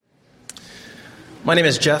My name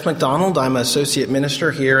is Jeff McDonald. I'm an associate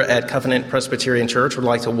minister here at Covenant Presbyterian Church. Would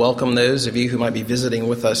like to welcome those of you who might be visiting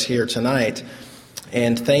with us here tonight.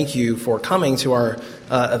 And thank you for coming to our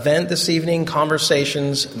event this evening,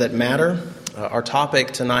 Conversations That Matter. Our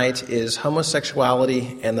topic tonight is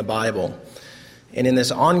homosexuality and the Bible. And in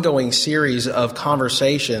this ongoing series of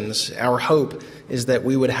conversations, our hope is that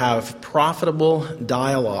we would have profitable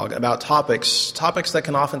dialogue about topics that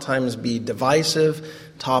can oftentimes be divisive,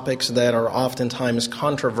 topics that are oftentimes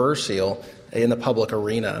controversial in the public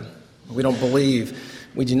arena. We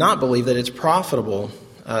do not believe that it's profitable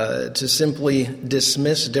to simply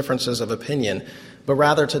dismiss differences of opinion, but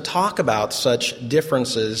rather to talk about such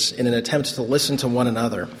differences in an attempt to listen to one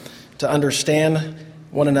another, to understand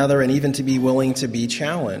one another, and even to be willing to be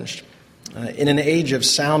challenged. In an age of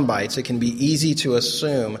sound bites, it can be easy to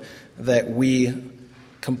assume that we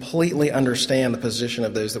completely understand the position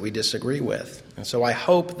of those that we disagree with. And so I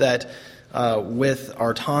hope that with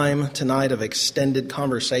our time tonight of extended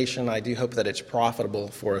conversation, I do hope that it's profitable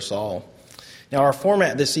for us all. Now, our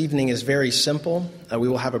format this evening is very simple. We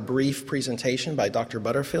will have a brief presentation by Dr.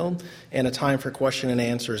 Butterfield and a time for question and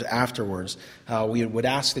answers afterwards. We would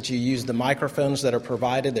ask that you use the microphones that are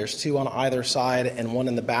provided. There's two on either side and one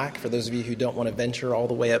in the back for those of you who don't want to venture all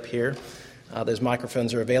the way up here. Those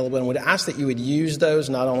microphones are available, and would ask that you would use those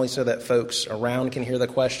not only so that folks around can hear the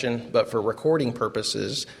question, but for recording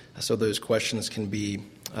purposes, so those questions can be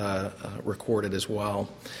recorded as well.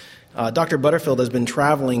 Dr. Butterfield has been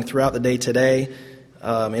traveling throughout the day today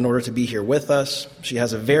in order to be here with us. She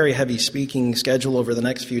has a very heavy speaking schedule over the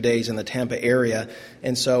next few days in the Tampa area,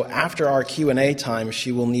 and so after our Q&A time,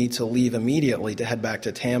 she will need to leave immediately to head back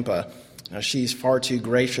to Tampa. Now, she's far too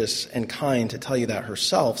gracious and kind to tell you that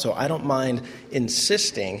herself, so I don't mind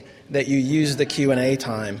insisting that you use the Q&A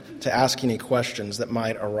time to ask any questions that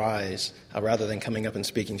might arise rather than coming up and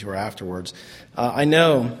speaking to her afterwards. I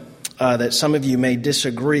know that some of you may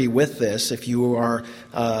disagree with this if you are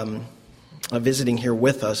visiting here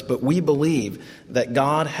with us, but we believe that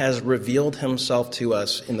God has revealed himself to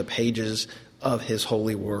us in the pages of his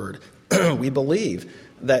holy word. We believe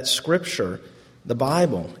that Scripture, the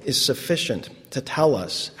Bible, is sufficient to tell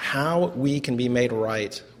us how we can be made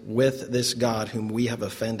right with this God whom we have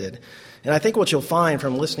offended. And I think what you'll find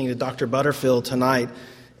from listening to Dr. Butterfield tonight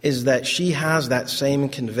is that she has that same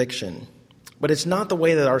conviction. But it's not the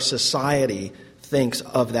way that our society thinks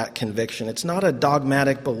of that conviction. It's not a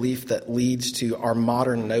dogmatic belief that leads to our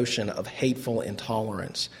modern notion of hateful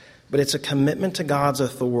intolerance. But it's a commitment to God's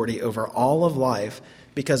authority over all of life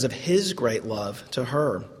because of his great love to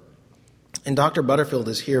her. And Dr. Butterfield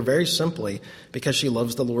is here very simply because she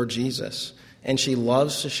loves the Lord Jesus. And she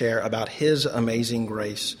loves to share about his amazing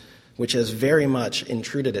grace, which has very much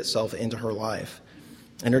intruded itself into her life.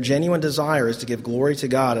 And her genuine desire is to give glory to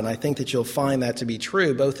God, and I think that you'll find that to be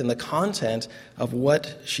true both in the content of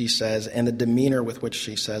what she says and the demeanor with which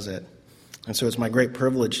she says it. And so it's my great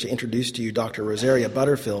privilege to introduce to you Dr. Rosaria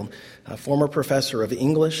Butterfield, a former professor of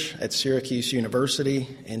English at Syracuse University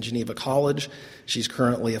and Geneva College. She's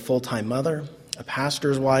currently a full-time mother, a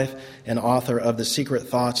pastor's wife, and author of The Secret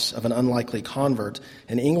Thoughts of an Unlikely Convert,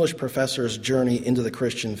 an English professor's journey into the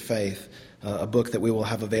Christian faith, a book that we will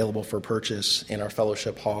have available for purchase in our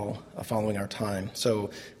fellowship hall following our time. So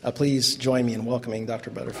please join me in welcoming Dr.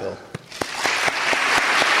 Butterfield.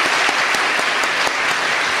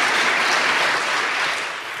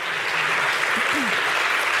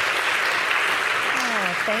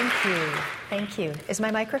 Thank you. Is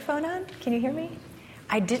my microphone on? Can you hear me?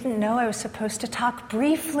 I didn't know I was supposed to talk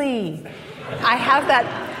briefly. I have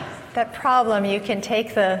that problem. You can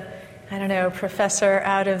take the professor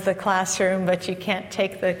out of the classroom, but you can't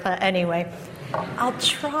take the class. Anyway, I'll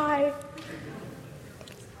try.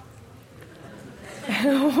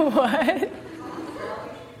 What?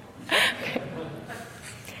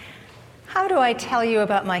 How do I tell you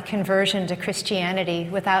about my conversion to Christianity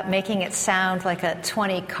without making it sound like a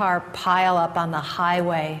 20-car pileup on the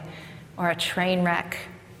highway or a train wreck?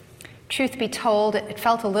 Truth be told, it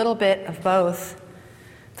felt a little bit of both.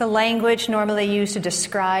 The language normally used to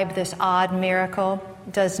describe this odd miracle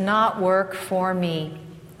does not work for me.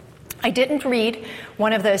 I didn't read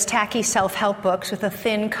one of those tacky self-help books with a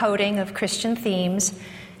thin coating of Christian themes,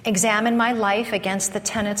 examine my life against the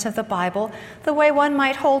tenets of the Bible the way one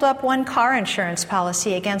might hold up one car insurance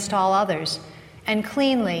policy against all others, and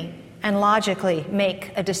cleanly and logically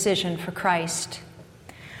make a decision for Christ.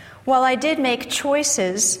 While I did make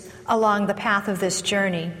choices along the path of this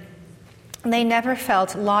journey, they never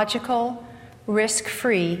felt logical,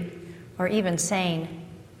 risk-free, or even sane.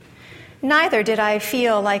 Neither did I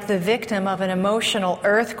feel like the victim of an emotional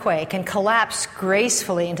earthquake and collapse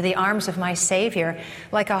gracefully into the arms of my Savior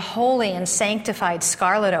like a holy and sanctified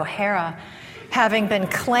Scarlett O'Hara, having been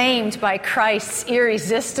claimed by Christ's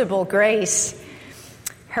irresistible grace.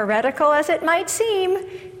 Heretical as it might seem,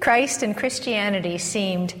 Christ and Christianity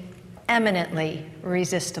seemed eminently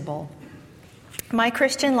resistible. My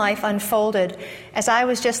Christian life unfolded as I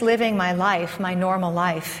was just living my life, my normal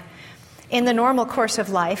life. In the normal course of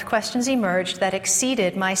life, questions emerged that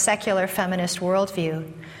exceeded my secular feminist worldview.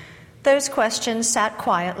 Those questions sat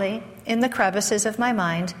quietly in the crevices of my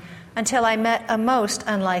mind until I met a most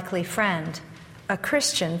unlikely friend, a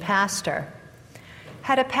Christian pastor.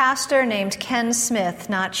 Had a pastor named Ken Smith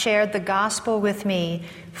not shared the gospel with me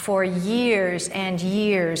for years and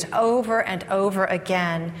years, over and over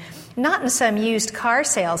again, not in some used car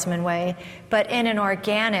salesman way, but in an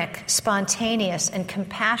organic, spontaneous, and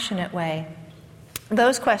compassionate way,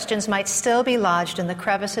 those questions might still be lodged in the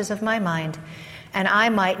crevices of my mind, and I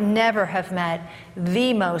might never have met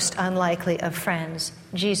the most unlikely of friends,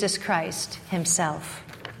 Jesus Christ himself.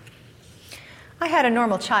 I had a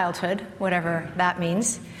normal childhood, whatever that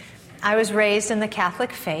means. I was raised in the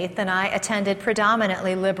Catholic faith, and I attended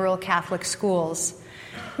predominantly liberal Catholic schools.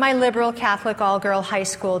 My liberal Catholic all-girl high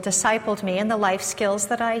school discipled me in the life skills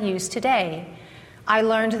that I use today. I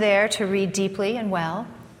learned there to read deeply and well,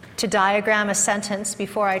 to diagram a sentence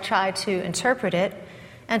before I tried to interpret it,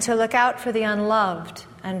 and to look out for the unloved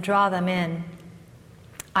and draw them in.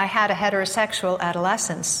 I had a heterosexual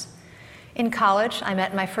adolescence. In college, I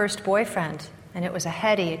met my first boyfriend, and it was a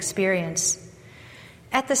heady experience.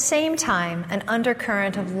 At the same time, an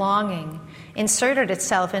undercurrent of longing inserted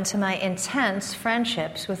itself into my intense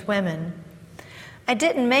friendships with women. I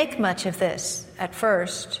didn't make much of this at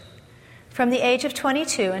first. From the age of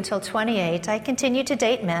 22 until 28, I continued to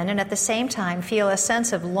date men and at the same time feel a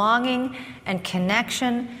sense of longing and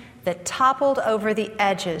connection that toppled over the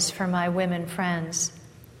edges for my women friends.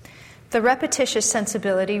 The repetitious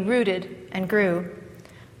sensibility rooted and grew.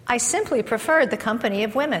 I simply preferred the company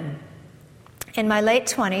of women. In my late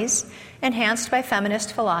 20s, enhanced by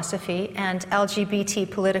feminist philosophy and LGBT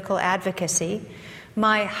political advocacy,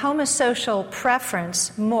 my homosocial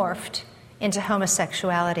preference morphed into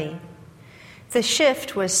homosexuality. The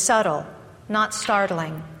shift was subtle, not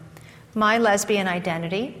startling. My lesbian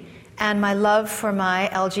identity and my love for my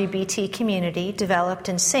LGBT community developed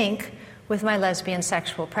in sync with my lesbian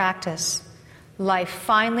sexual practice. Life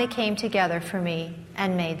finally came together for me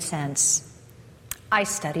and made sense. I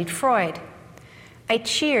studied Freud. I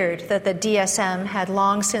cheered that the DSM had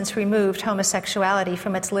long since removed homosexuality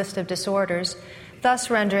from its list of disorders, thus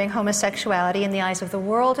rendering homosexuality in the eyes of the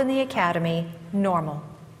world and the academy normal.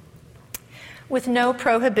 With no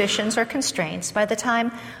prohibitions or constraints, by the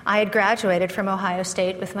time I had graduated from Ohio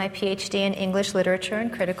State with my PhD in English literature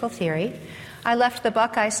and critical theory, I left the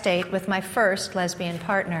Buckeye State with my first lesbian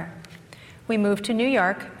partner. We moved to New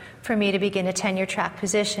York for me to begin a tenure-track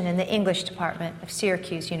position in the English department of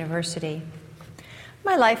Syracuse University.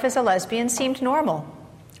 My life as a lesbian seemed normal.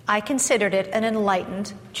 I considered it an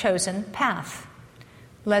enlightened, chosen path.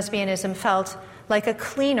 Lesbianism felt like a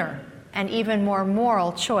cleaner and even more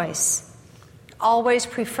moral choice. Always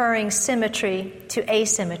preferring symmetry to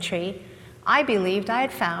asymmetry, I believed I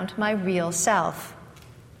had found my real self.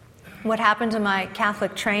 What happened to my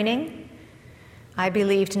Catholic training? I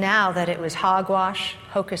believed now that it was hogwash,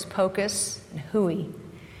 hocus pocus, and hooey.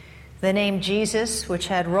 The name Jesus, which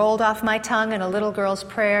had rolled off my tongue in a little girl's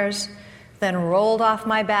prayers, then rolled off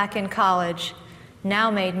my back in college, now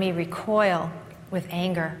made me recoil with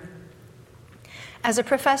anger. As a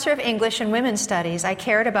professor of English and women's studies, I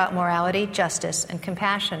cared about morality, justice, and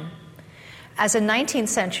compassion. As a 19th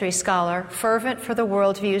century scholar, fervent for the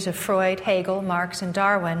worldviews of Freud, Hegel, Marx, and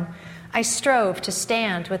Darwin, I strove to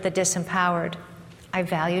stand with the disempowered. I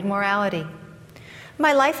valued morality.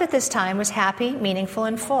 My life at this time was happy, meaningful,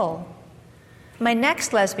 and full. My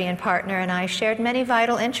next lesbian partner and I shared many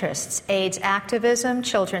vital interests: AIDS activism,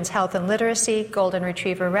 children's health and literacy, golden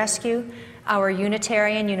retriever rescue, our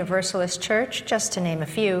Unitarian Universalist Church, just to name a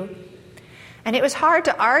few. And it was hard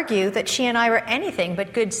to argue that she and I were anything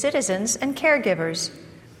but good citizens and caregivers.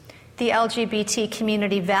 The LGBT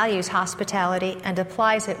community values hospitality and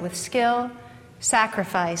applies it with skill,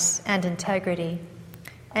 sacrifice, and integrity.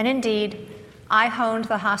 And indeed, I honed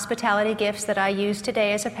the hospitality gifts that I use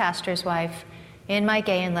today as a pastor's wife in my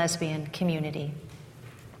gay and lesbian community.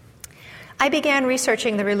 I began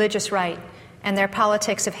researching the religious right and their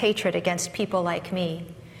politics of hatred against people like me.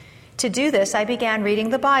 To do this, I began reading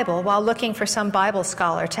the Bible while looking for some Bible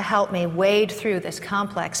scholar to help me wade through this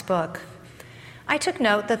complex book. I took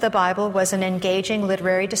note that the Bible was an engaging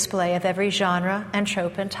literary display of every genre and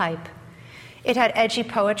trope and type. It had edgy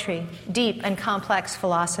poetry, deep and complex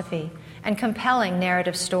philosophy, and compelling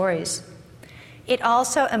narrative stories. It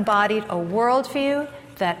also embodied a worldview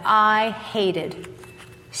that I hated.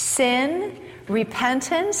 Sin,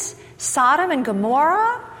 repentance, Sodom and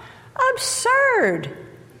Gomorrah? Absurd!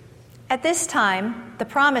 At this time, the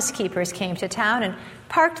Promise Keepers came to town and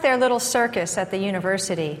parked their little circus at the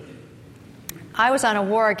university. I was on a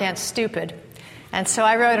war against stupid, and so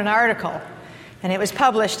I wrote an article, and it was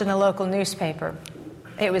published in the local newspaper.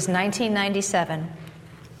 It was 1997.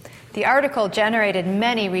 The article generated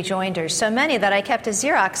many rejoinders, so many that I kept a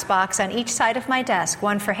Xerox box on each side of my desk,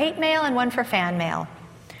 one for hate mail and one for fan mail.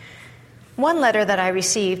 One letter that I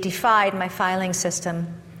received defied my filing system.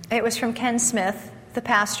 It was from Ken Smith, the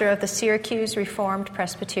pastor of the Syracuse Reformed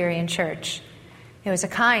Presbyterian Church. It was a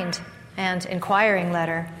kind and inquiring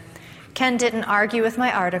letter. Ken didn't argue with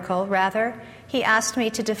my article. Rather, he asked me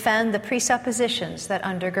to defend the presuppositions that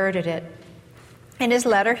undergirded it. In his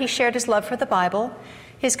letter, he shared his love for the Bible,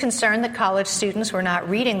 his concern that college students were not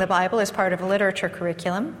reading the Bible as part of a literature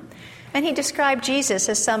curriculum, and he described Jesus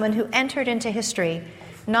as someone who entered into history,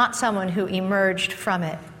 not someone who emerged from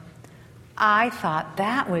it. I thought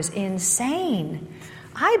that was insane.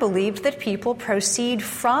 I believed that people proceed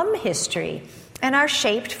from history and are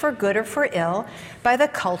shaped for good or for ill by the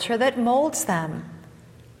culture that molds them.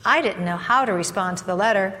 I didn't know how to respond to the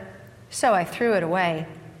letter, so I threw it away.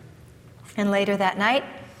 And later that night,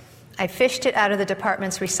 I fished it out of the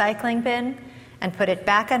department's recycling bin and put it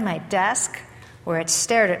back on my desk, where it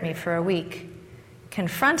stared at me for a week,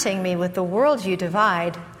 confronting me with the worldview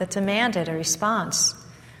divide that demanded a response.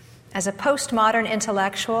 As a postmodern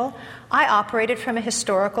intellectual, I operated from a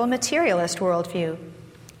historical materialist worldview.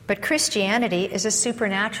 But Christianity is a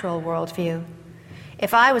supernatural worldview.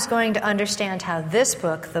 If I was going to understand how this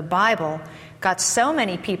book, the Bible, got so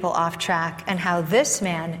many people off track and how this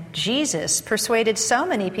man, Jesus, persuaded so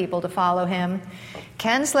many people to follow him,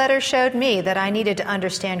 Ken's letter showed me that I needed to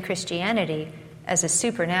understand Christianity as a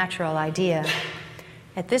supernatural idea.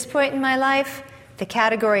 At this point in my life, the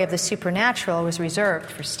category of the supernatural was reserved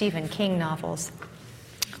for Stephen King novels.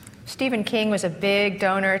 Stephen King was a big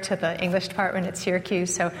donor to the English department at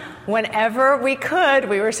Syracuse, so whenever we could,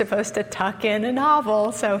 we were supposed to tuck in a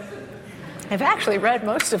novel, so I've actually read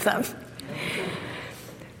most of them.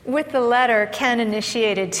 With the letter, Ken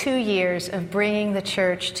initiated 2 years of bringing the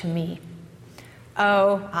church to me.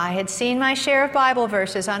 Oh, I had seen my share of Bible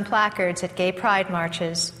verses on placards at gay pride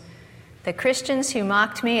marches. The Christians who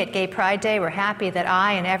mocked me at Gay Pride Day were happy that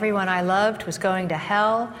I and everyone I loved was going to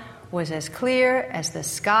hell was as clear as the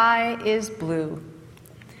sky is blue.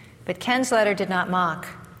 But Ken's letter did not mock.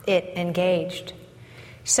 It engaged.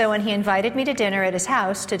 So when he invited me to dinner at his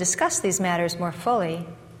house to discuss these matters more fully,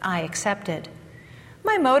 I accepted.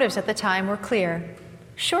 My motives at the time were clear.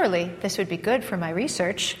 Surely this would be good for my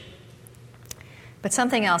research. But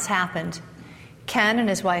something else happened. Ken and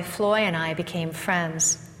his wife Floy and I became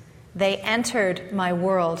friends. They entered my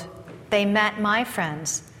world. They met my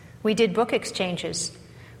friends. We did book exchanges.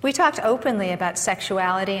 We talked openly about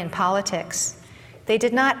sexuality and politics. They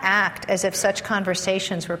did not act as if such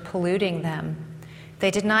conversations were polluting them. They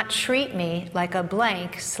did not treat me like a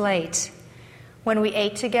blank slate. When we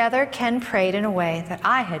ate together, Ken prayed in a way that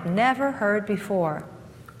I had never heard before.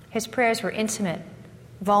 His prayers were intimate,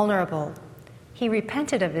 vulnerable. He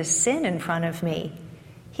repented of his sin in front of me.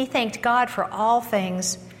 He thanked God for all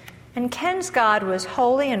things. And Ken's God was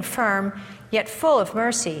holy and firm, yet full of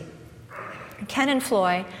mercy. Ken and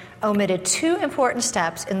Floy omitted 2 important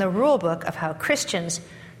steps in the rule book of how Christians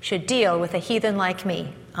should deal with a heathen like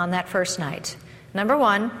me on that first night. Number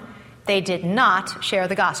 1, they did not share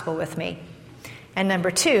the gospel with me. And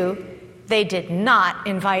number 2, they did not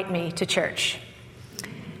invite me to church.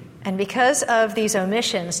 And because of these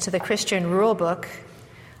omissions to the Christian rule book,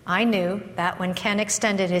 I knew that when Ken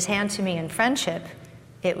extended his hand to me in friendship,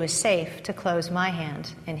 it was safe to close my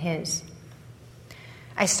hand in his.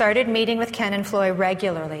 I started meeting with Ken and Floy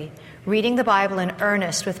regularly, reading the Bible in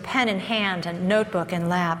earnest with pen in hand and notebook in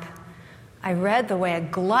lap. I read the way a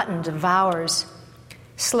glutton devours.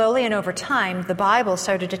 Slowly and over time, the Bible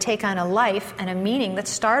started to take on a life and a meaning that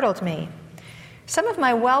startled me. Some of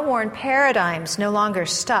my well-worn paradigms no longer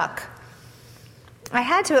stuck. I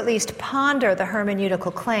had to at least ponder the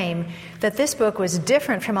hermeneutical claim that this book was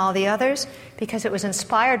different from all the others because it was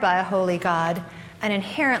inspired by a holy God and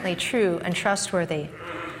inherently true and trustworthy.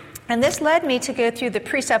 And this led me to go through the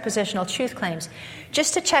presuppositional truth claims,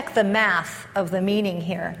 just to check the math of the meaning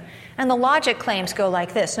here. And the logic claims go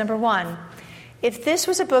like this. Number 1, if this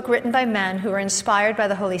was a book written by men who were inspired by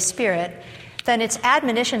the Holy Spirit, then its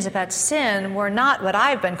admonitions about sin were not what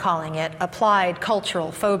I've been calling it, applied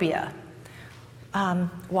cultural phobia.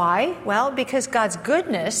 Why? Well, because God's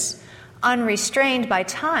goodness, unrestrained by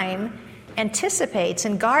time, anticipates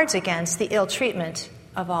and guards against the ill treatment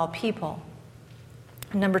of all people.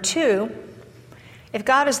 Number two, if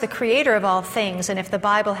God is the creator of all things, and if the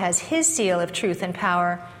Bible has his seal of truth and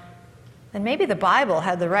power, then maybe the Bible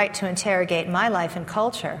had the right to interrogate my life and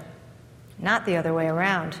culture, not the other way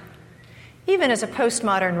around. Even as a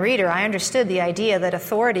postmodern reader, I understood the idea that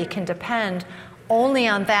authority can depend only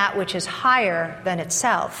on that which is higher than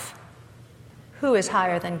itself. Who is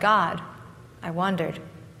higher than God? I wondered.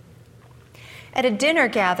 At a dinner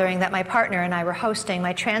gathering that my partner and I were hosting,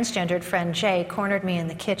 my transgendered friend Jay cornered me in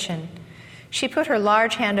the kitchen. She put her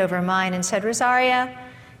large hand over mine and said, "Rosaria,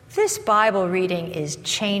 this Bible reading is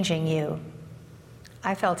changing you."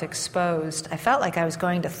 I felt exposed. I felt like I was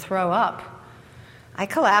going to throw up. I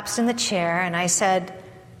collapsed in the chair and I said,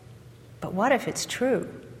 "But what if it's true?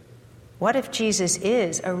 What if Jesus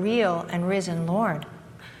is a real and risen Lord?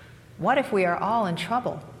 What if we are all in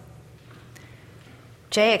trouble?"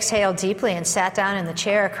 Jay exhaled deeply and sat down in the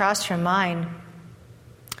chair across from mine.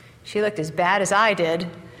 She looked as bad as I did,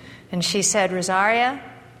 and she said, "Rosaria,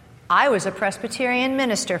 I was a Presbyterian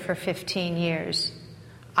minister for 15 years.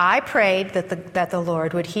 I prayed that the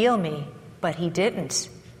Lord would heal me, but he didn't.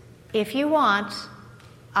 If you want,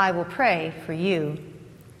 I will pray for you."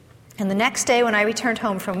 And the next day when I returned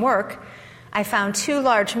home from work, I found 2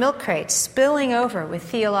 large milk crates spilling over with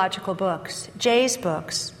theological books, Jay's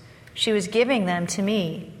books. She was giving them to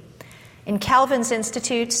me. In Calvin's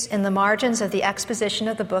Institutes, in the margins of the exposition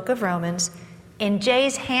of the book of Romans, in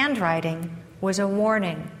Jay's handwriting was a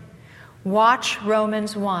warning. Watch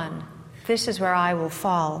Romans 1. This is where I will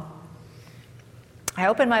fall. I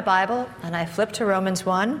opened my Bible and I flipped to Romans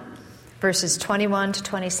 1, verses 21 to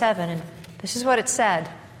 27, and this is what it said.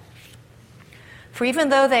 "For even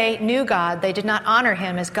though they knew God, they did not honor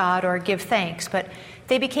him as God or give thanks, but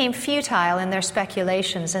they became futile in their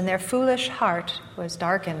speculations, and their foolish heart was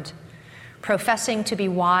darkened. Professing to be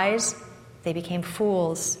wise, they became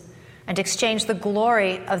fools, and exchanged the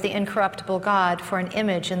glory of the incorruptible God for an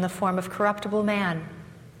image in the form of corruptible man,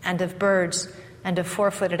 and of birds, and of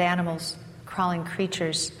four-footed animals, crawling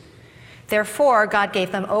creatures. Therefore, God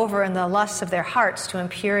gave them over in the lusts of their hearts to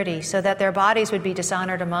impurity, so that their bodies would be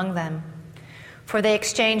dishonored among them. For they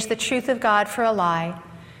exchanged the truth of God for a lie,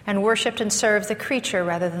 and worshipped and served the creature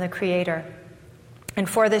rather than the Creator. And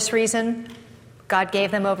for this reason, God gave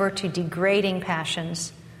them over to degrading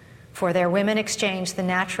passions, for their women exchanged the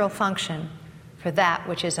natural function for that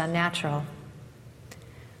which is unnatural."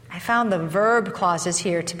 I found the verb clauses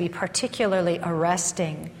here to be particularly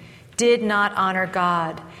arresting. Did not honor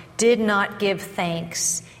God, did not give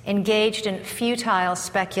thanks, engaged in futile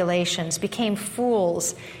speculations, became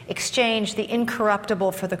fools, exchanged the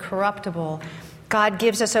incorruptible for the corruptible. God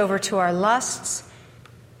gives us over to our lusts,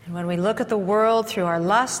 and when we look at the world through our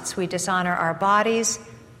lusts, we dishonor our bodies,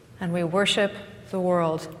 and we worship the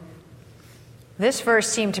world. This verse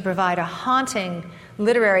seemed to provide a haunting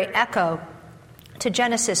literary echo to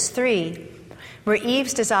Genesis 3, where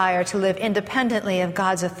Eve's desire to live independently of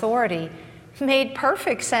God's authority made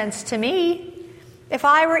perfect sense to me. If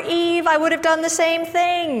I were Eve, I would have done the same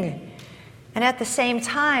thing. And at the same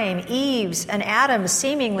time, Eve's and Adam's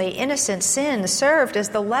seemingly innocent sin served as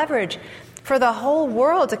the leverage for the whole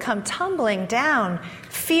world to come tumbling down,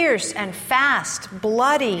 fierce and fast,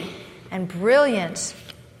 bloody and brilliant.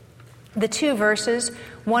 The 2 verses,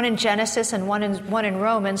 one in Genesis and one in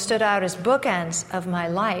Romans, stood out as bookends of my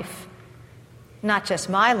life. Not just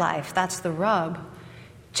my life, that's the rub.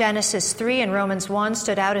 Genesis 3 and Romans 1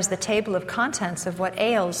 stood out as the table of contents of what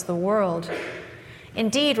ails the world.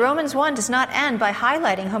 Indeed, Romans 1 does not end by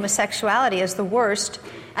highlighting homosexuality as the worst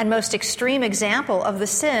and most extreme example of the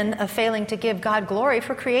sin of failing to give God glory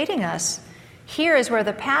for creating us. Here is where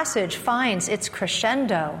the passage finds its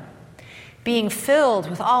crescendo. Being filled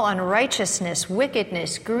with all unrighteousness,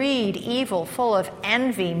 wickedness, greed, evil, full of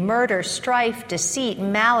envy, murder, strife, deceit,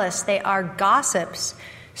 malice, they are gossips,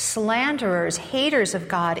 slanderers, haters of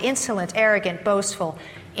God, insolent, arrogant, boastful,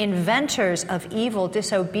 inventors of evil,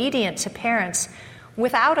 disobedient to parents,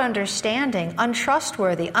 without understanding,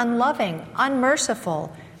 untrustworthy, unloving,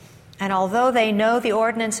 unmerciful. And although they know the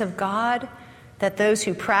ordinance of God, that those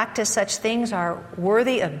who practice such things are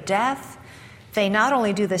worthy of death, they not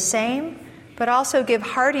only do the same, but also give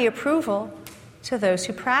hearty approval to those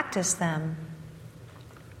who practice them.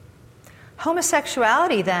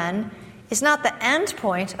 Homosexuality, then, is not the end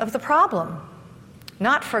point of the problem,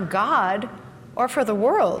 not for God or for the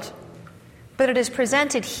world, but it is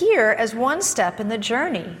presented here as one step in the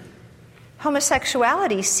journey.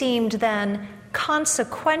 Homosexuality seemed then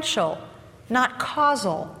consequential, not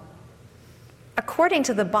causal. According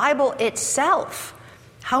to the Bible itself,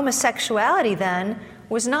 homosexuality then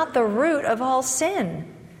was not the root of all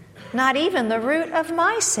sin, not even the root of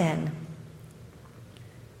my sin.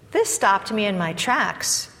 This stopped me in my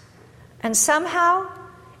tracks, and somehow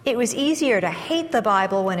it was easier to hate the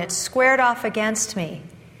Bible when it squared off against me.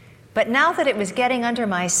 But now that it was getting under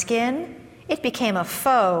my skin, it became a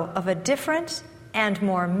foe of a different and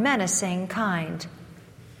more menacing kind.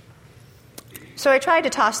 So I tried to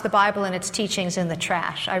toss the Bible and its teachings in the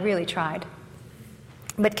trash. I really tried.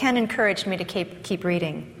 But Ken encouraged me to keep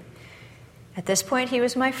reading. At this point, he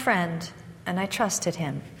was my friend, and I trusted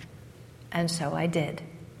him. And so I did.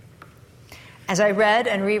 As I read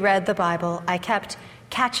and reread the Bible, I kept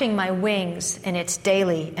catching my wings in its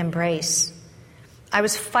daily embrace. I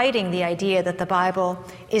was fighting the idea that the Bible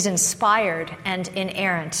is inspired and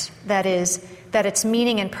inerrant, that is, that its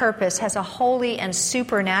meaning and purpose has a holy and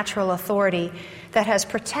supernatural authority that has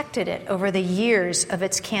protected it over the years of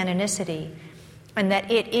its canonicity, and that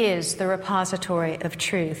it is the repository of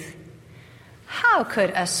truth. How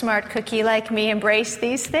could a smart cookie like me embrace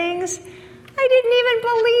these things? I didn't even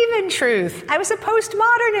believe in truth. I was a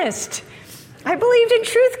postmodernist. I believed in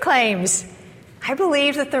truth claims. I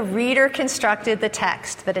believed that the reader constructed the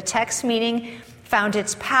text, that a text meaning found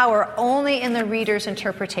its power only in the reader's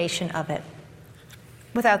interpretation of it.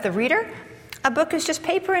 Without the reader, a book is just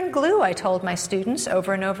paper and glue, I told my students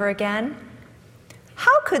over and over again.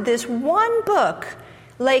 How could this one book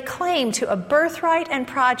lay claim to a birthright and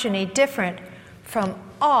progeny different from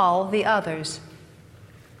all the others?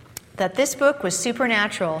 That this book was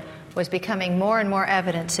supernatural was becoming more and more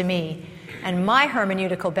evident to me, and my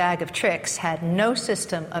hermeneutical bag of tricks had no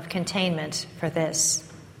system of containment for this.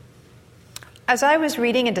 As I was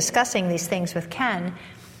reading and discussing these things with Ken,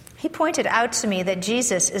 he pointed out to me that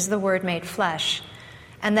Jesus is the Word made flesh,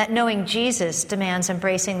 and that knowing Jesus demands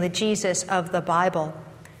embracing the Jesus of the Bible,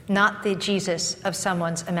 not the Jesus of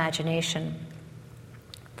someone's imagination.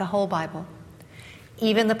 The whole Bible,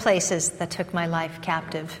 even the places that took my life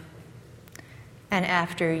captive. And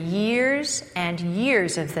after years and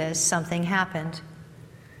years of this, something happened.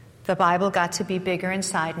 The Bible got to be bigger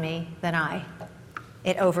inside me than I.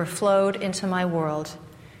 It overflowed into my world.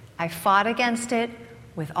 I fought against it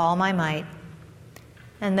with all my might.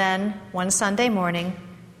 And then, one Sunday morning,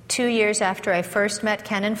 2 years after I first met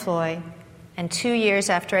Ken and Floy, and 2 years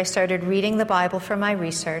after I started reading the Bible for my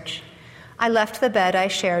research, I left the bed I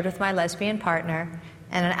shared with my lesbian partner,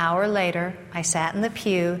 and an hour later, I sat in the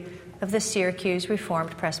pew of the Syracuse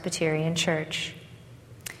Reformed Presbyterian Church.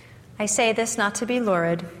 I say this not to be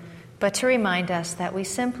lurid, but to remind us that we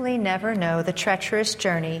simply never know the treacherous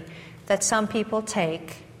journey that some people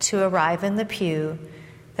take to arrive in the pew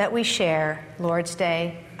that we share Lord's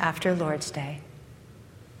Day after Lord's Day.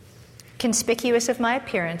 Conspicuous of my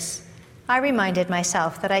appearance, I reminded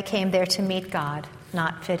myself that I came there to meet God,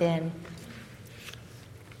 not fit in.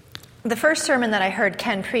 The first sermon that I heard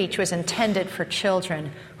Ken preach was intended for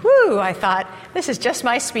children. Whew, I thought, this is just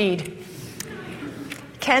my speed.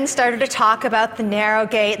 Ken started to talk about the narrow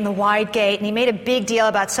gate and the wide gate, and he made a big deal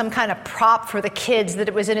about some kind of prop for the kids that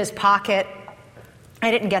it was in his pocket. I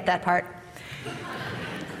didn't get that part.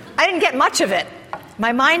 I didn't get much of it.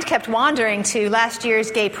 My mind kept wandering to last year's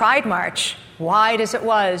Gay Pride March, wide as it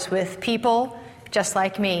was, with people just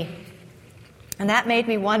like me. And that made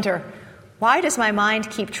me wonder, why does my mind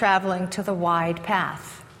keep traveling to the wide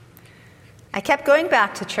path? I kept going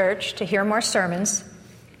back to church to hear more sermons.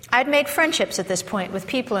 I'd made friendships at this point with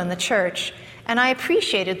people in the church, and I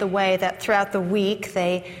appreciated the way that throughout the week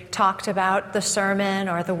they talked about the sermon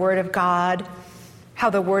or the Word of God, how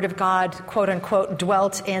the Word of God, quote unquote,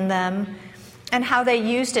 dwelt in them, and how they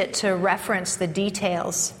used it to reference the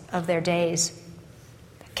details of their days.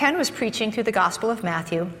 Ken was preaching through the Gospel of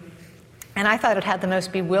Matthew, and I thought it had the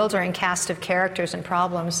most bewildering cast of characters and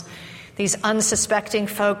problems. These unsuspecting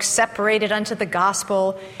folks separated unto the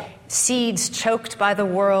gospel, seeds choked by the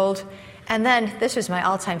world, and then, this was my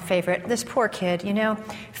all-time favorite, this poor kid,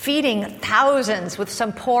 feeding thousands with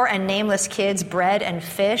some poor and nameless kids bread and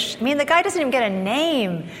fish. I mean, the guy doesn't even get a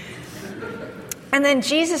name. And then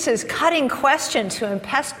Jesus' cutting question to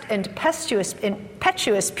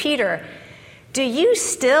impetuous Peter, do you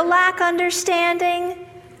still lack understanding?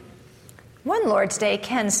 One Lord's Day,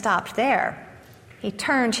 Ken stopped there. He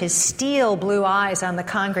turned his steel blue eyes on the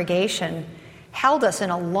congregation, held us in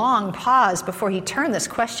a long pause before he turned this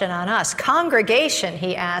question on us. Congregation,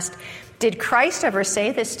 he asked, did Christ ever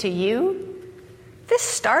say this to you? This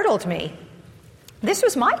startled me. This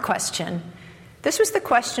was my question. This was the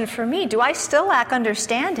question for me. Do I still lack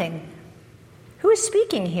understanding? Who is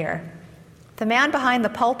speaking here? The man behind the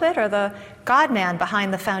pulpit or the God-man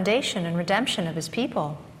behind the foundation and redemption of his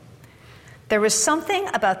people? There was something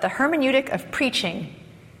about the hermeneutic of preaching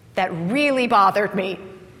that really bothered me.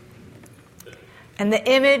 And the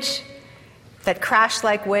image that crashed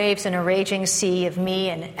like waves in a raging sea of me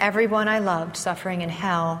and everyone I loved suffering in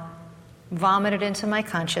hell vomited into my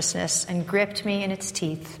consciousness and gripped me in its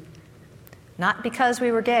teeth. Not because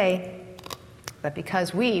we were gay, but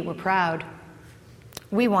because we were proud.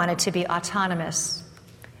 We wanted to be autonomous.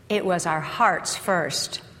 It was our hearts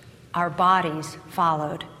first. Our bodies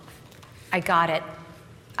followed. I got it.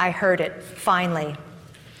 I heard it, finally.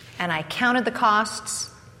 And I counted the costs,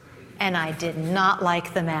 and I did not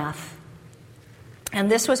like the math. And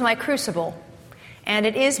this was my crucible, and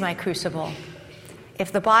it is my crucible.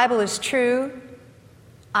 If the Bible is true,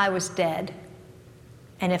 I was dead.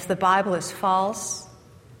 And if the Bible is false,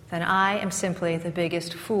 then I am simply the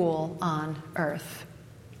biggest fool on earth.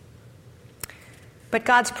 But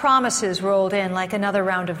God's promises rolled in like another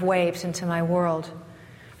round of waves into my world.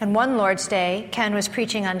 And one Lord's Day, Ken was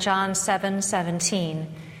preaching on John 7:17.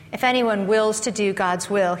 If anyone wills to do God's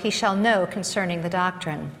will, he shall know concerning the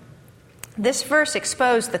doctrine. This verse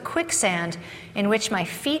exposed the quicksand in which my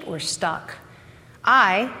feet were stuck.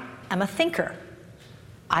 I am a thinker.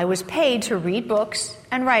 I was paid to read books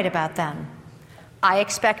and write about them. I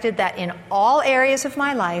expected that in all areas of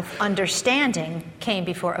my life, understanding came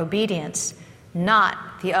before obedience, not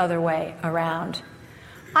the other way around.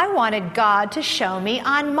 I wanted God to show me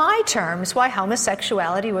on my terms why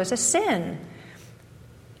homosexuality was a sin.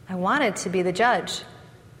 I wanted to be the judge,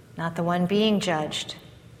 not the one being judged.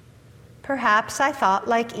 Perhaps I thought,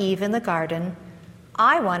 like Eve in the garden,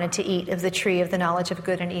 I wanted to eat of the tree of the knowledge of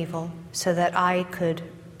good and evil so that I could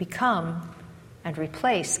become and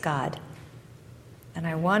replace God. And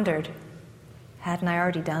I wondered, hadn't I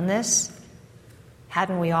already done this?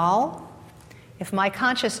 Hadn't we all? If my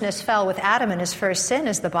consciousness fell with Adam in his first sin,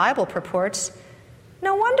 as the Bible purports,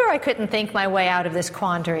 no wonder I couldn't think my way out of this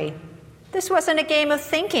quandary. This wasn't a game of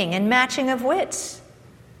thinking and matching of wits.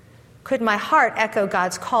 Could my heart echo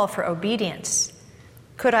God's call for obedience?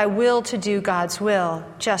 Could I will to do God's will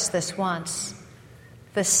just this once?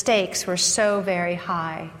 The stakes were so very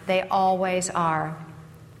high. They always are.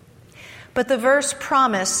 But the verse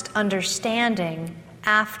promised understanding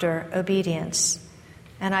after obedience.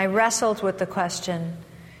 And I wrestled with the question,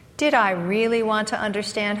 did I really want to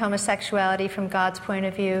understand homosexuality from God's point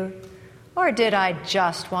of view? Or did I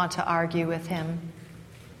just want to argue with him?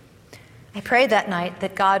 I prayed that night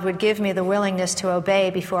that God would give me the willingness to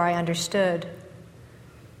obey before I understood.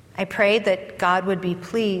 I prayed that God would be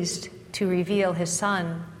pleased to reveal his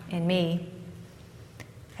Son in me.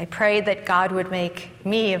 I prayed that God would make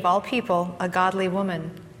me, of all people, a godly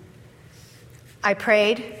woman. I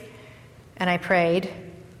prayed, and I prayed,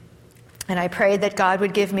 and I prayed that God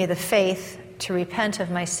would give me the faith to repent of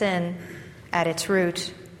my sin at its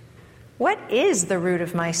root. What is the root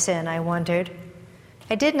of my sin, I wondered.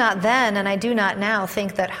 I did not then, and I do not now,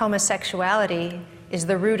 think that homosexuality is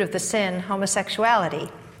the root of the sin, homosexuality.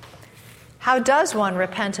 How does one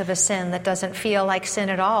repent of a sin that doesn't feel like sin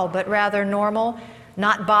at all, but rather normal,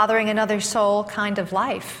 not bothering another soul kind of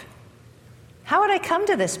life? How would I come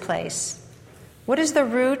to this place? What is the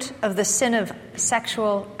root of the sin of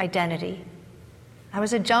sexual identity? I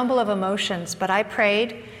was a jumble of emotions, but I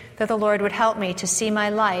prayed that the Lord would help me to see my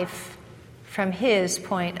life from his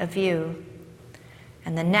point of view.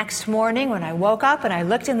 And the next morning when I woke up and I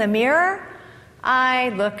looked in the mirror, I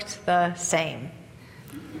looked the same.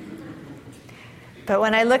 But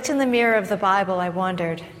when I looked in the mirror of the Bible, I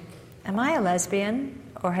wondered, am I a lesbian,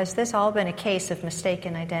 or has this all been a case of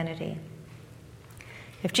mistaken identity?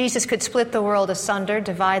 If Jesus could split the world asunder,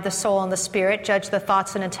 divide the soul and the spirit, judge the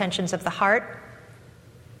thoughts and intentions of the heart,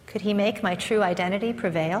 could he make my true identity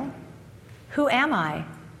prevail? Who am I?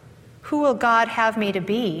 Who will God have me to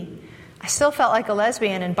be? I still felt like a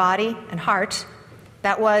lesbian in body and heart.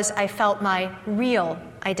 That was, I felt my real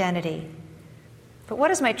identity. But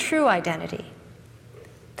what is my true identity?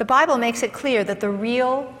 The Bible makes it clear that the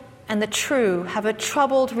real and the true have a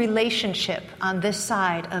troubled relationship on this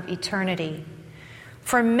side of eternity.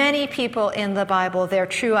 For many people in the Bible, their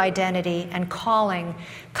true identity and calling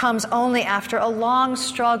comes only after a long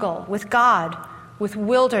struggle with God, with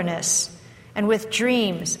wilderness, and with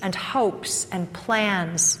dreams and hopes and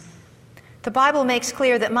plans. The Bible makes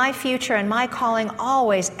clear that my future and my calling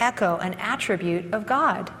always echo an attribute of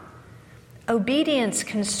God. Obedience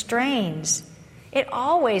constrains. It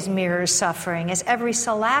always mirrors suffering, as every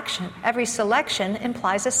selection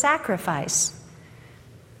implies a sacrifice.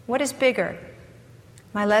 What is bigger,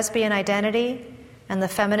 my lesbian identity and the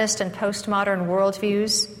feminist and postmodern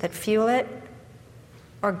worldviews that fuel it,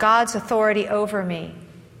 or God's authority over me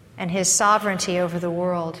and his sovereignty over the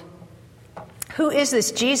world? Who is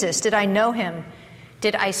this Jesus? Did I know him?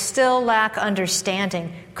 Did I still lack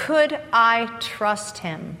understanding? Could I trust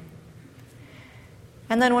him?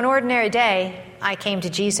 And then one ordinary day, I came to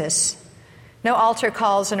Jesus. No altar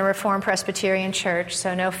calls in a Reformed Presbyterian church,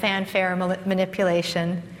 so no fanfare or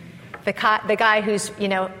manipulation. The guy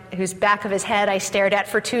whose back of his head I stared at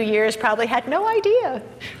for 2 years probably had no idea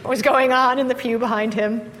what was going on in the pew behind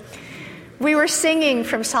him. We were singing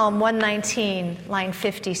from Psalm 119, line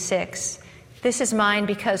 56. This is mine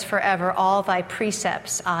because forever all thy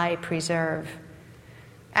precepts I preserve.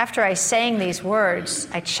 After I sang these words,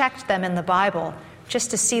 I checked them in the Bible just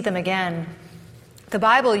to see them again. The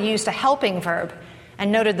Bible used a helping verb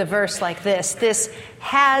and noted the verse like this: this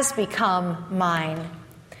has become mine.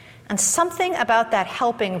 And something about that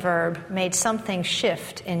helping verb made something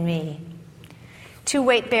shift in me. 2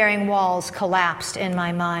 weight-bearing walls collapsed in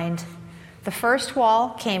my mind. The first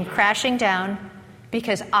wall came crashing down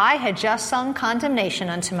because I had just sung condemnation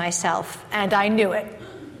unto myself, and I knew it.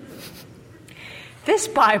 This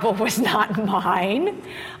Bible was not mine.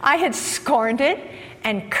 I had scorned it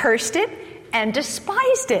and cursed it and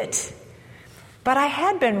despised it. But I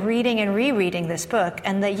had been reading and rereading this book,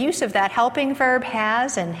 and the use of that helping verb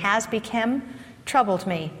has and has become troubled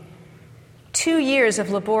me. 2 years of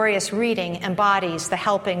laborious reading embodies the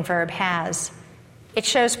helping verb has. It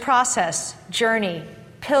shows process, journey,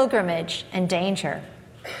 pilgrimage, and danger.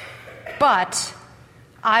 But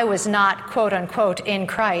I was not, quote unquote, in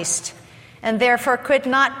Christ, and therefore could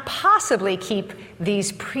not possibly keep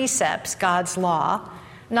these precepts, God's law,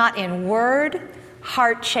 not in word,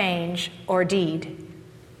 heart change, or deed.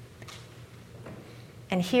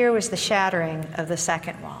 And here was the shattering of the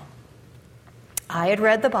second wall. I had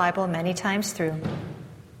read the Bible many times through,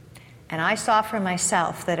 and I saw for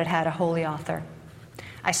myself that it had a holy author.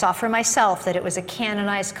 I saw for myself that it was a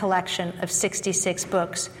canonized collection of 66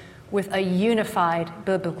 books with a unified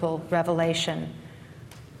biblical revelation.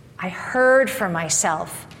 I heard for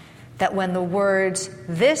myself that when the words,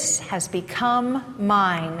 "This has become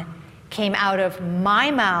mine," came out of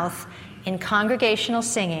my mouth in congregational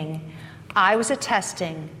singing, I was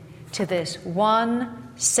attesting to this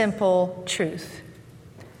one simple truth: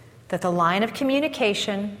 that the line of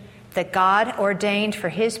communication that God ordained for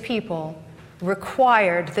his people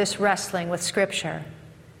required this wrestling with Scripture,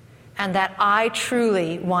 and that I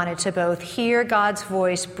truly wanted to both hear God's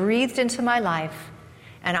voice breathed into my life,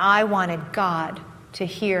 and I wanted God to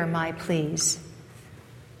hear my pleas.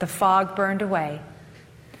 The fog burned away.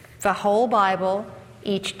 The whole Bible,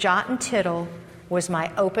 each jot and tittle, was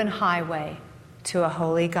my open highway to a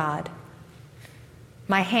holy God.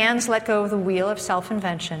 My hands let go of the wheel of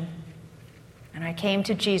self-invention, and I came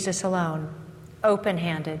to Jesus alone,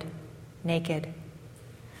 open-handed, naked.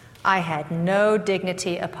 I had no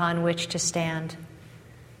dignity upon which to stand.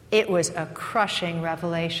 It was a crushing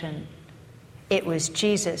revelation. It was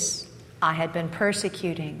Jesus I had been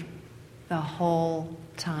persecuting the whole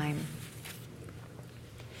time.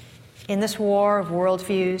 In this war of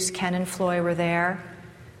worldviews, Ken and Floy were there.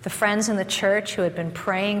 The friends in the church who had been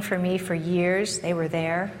praying for me for years, they were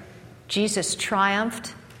there. Jesus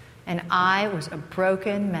triumphed, and I was a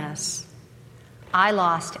broken mess. I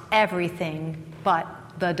lost everything but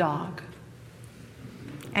the dog.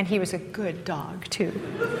 And he was a good dog, too.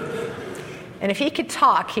 And if he could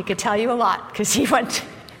talk, he could tell you a lot, because he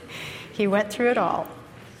went through it all.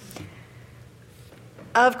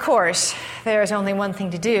 Of course, there is only one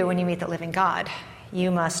thing to do when you meet the living God.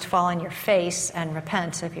 You must fall on your face and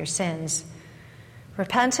repent of your sins.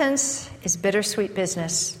 Repentance is bittersweet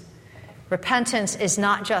business. Repentance is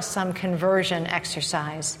not just some conversion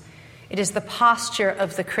exercise. It is the posture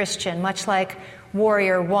of the Christian, much like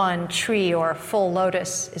Warrior One, Tree, or Full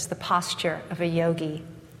Lotus is the posture of a yogi.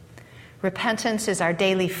 Repentance is our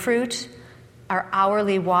daily fruit, our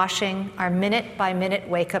hourly washing, our minute-by-minute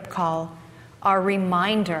wake-up call, our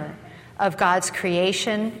reminder of God's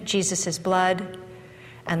creation, Jesus' blood,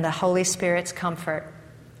 and the Holy Spirit's comfort.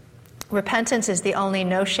 Repentance is the only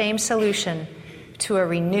no-shame solution to a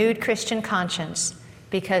renewed Christian conscience,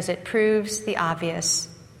 because it proves the obvious,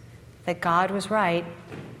 that God was right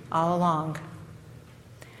all along.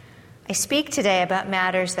 I speak today about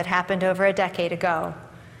matters that happened over a decade ago.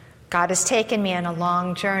 God has taken me on a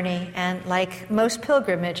long journey, and like most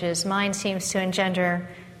pilgrimages, mine seems to engender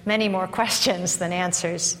many more questions than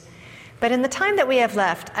answers. But in the time that we have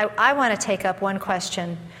left, I want to take up one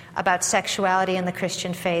question about sexuality in the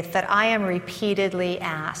Christian faith that I am repeatedly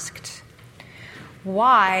asked.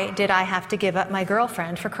 Why did I have to give up my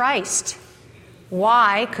girlfriend for Christ?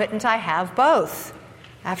 Why couldn't I have both?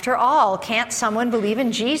 After all, can't someone believe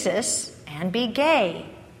in Jesus and be gay?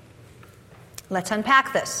 Let's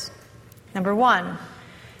unpack this. Number one,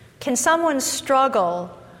 can someone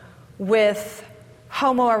struggle with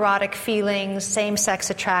homoerotic feelings, same-sex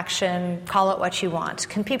attraction, call it what you want?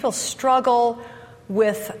 Can people struggle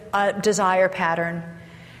with a desire pattern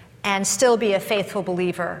and still be a faithful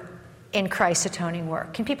believer in Christ's atoning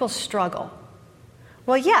work? Can people struggle?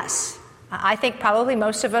 Well, yes. I think probably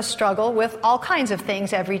most of us struggle with all kinds of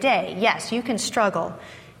things every day. Yes, you can struggle.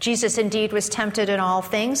 Jesus indeed was tempted in all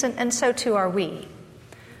things, and so too are we.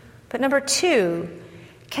 But number two,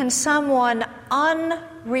 can someone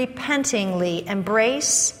unrepentingly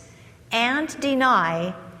embrace and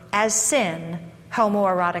deny as sin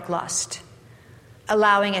homoerotic lust,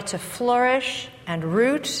 allowing it to flourish and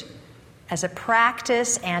root as a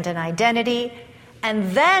practice and an identity,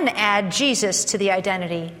 and then add Jesus to the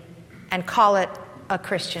identity and call it a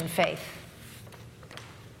Christian faith?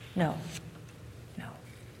 No. No.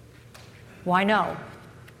 Why no?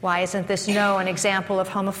 Why isn't this no an example of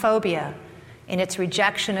homophobia in its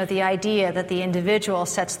rejection of the idea that the individual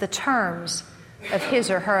sets the terms of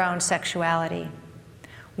his or her own sexuality?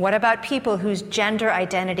 What about people whose gender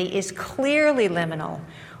identity is clearly liminal,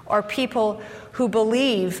 or people who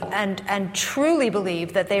believe and truly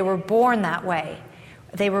believe that they were born that way?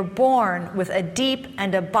 They were born with a deep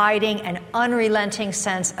and abiding and unrelenting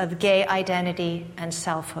sense of gay identity and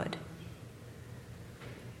selfhood.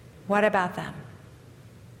 What about them?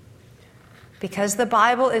 Because the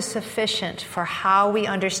Bible is sufficient for how we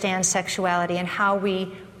understand sexuality and how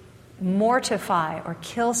we mortify or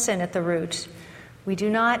kill sin at the root, we do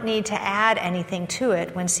not need to add anything to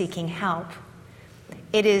it when seeking help.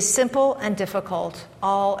 It is simple and difficult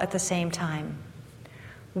all at the same time.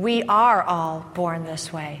 We are all born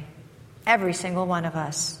this way, every single one of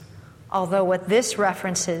us, although what this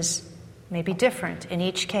references may be different in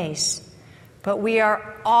each case. But we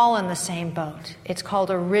are all in the same boat. It's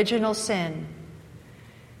called original sin.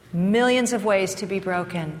 Millions of ways to be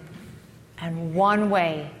broken, and one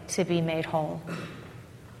way to be made whole.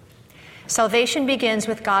 Salvation begins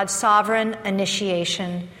with God's sovereign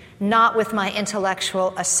initiation, not with my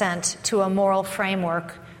intellectual assent to a moral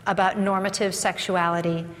framework about normative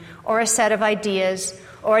sexuality, or a set of ideas,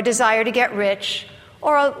 or a desire to get rich,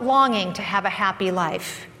 or a longing to have a happy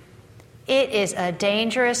life. It is a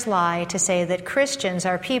dangerous lie to say that Christians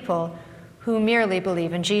are people who merely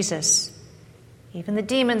believe in Jesus. Even the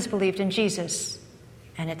demons believed in Jesus,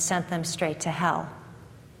 and it sent them straight to hell.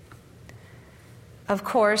 Of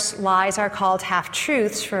course, lies are called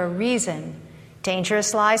half-truths for a reason.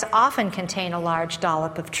 Dangerous lies often contain a large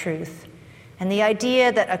dollop of truth. And the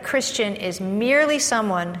idea that a Christian is merely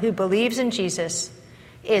someone who believes in Jesus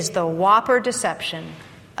is the whopper deception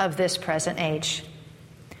of this present age.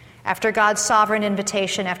 After God's sovereign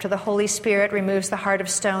invitation, after the Holy Spirit removes the heart of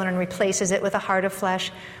stone and replaces it with a heart of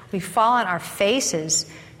flesh, we fall on our faces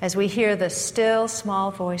as we hear the still,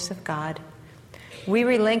 small voice of God. We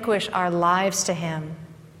relinquish our lives to Him,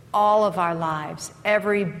 all of our lives,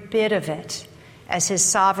 every bit of it, as His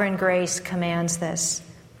sovereign grace commands this.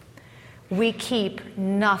 We keep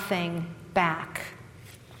nothing back.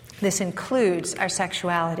 This includes our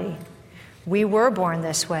sexuality. We were born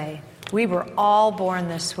this way. We were all born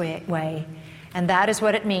this way. And that is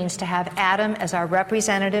what it means to have Adam as our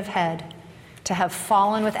representative head, to have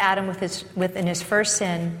fallen with Adam in his first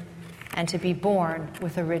sin, and to be born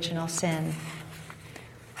with original sin.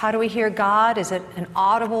 How do we hear God? Is it an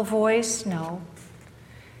audible voice? No.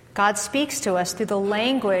 God speaks to us through the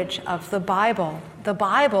language of the Bible. The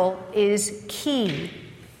Bible is key.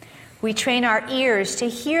 We train our ears to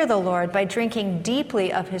hear the Lord by drinking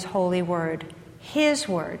deeply of His holy word, His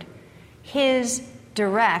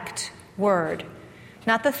direct word.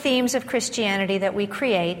 Not the themes of Christianity that we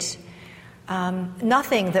create.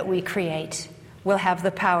 Nothing that we create will have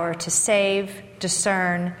the power to save,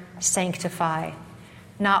 discern, sanctify.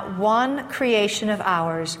 Not one creation of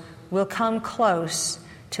ours will come close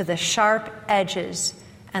to the sharp edges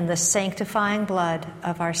and the sanctifying blood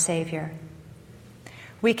of our Savior.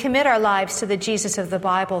 We commit our lives to the Jesus of the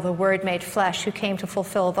Bible, the Word made flesh, who came to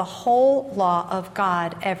fulfill the whole law of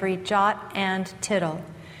God, every jot and tittle.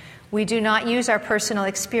 We do not use our personal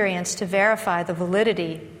experience to verify the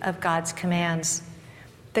validity of God's commands.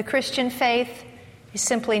 The Christian faith is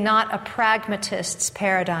simply not a pragmatist's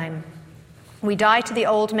paradigm. We die to the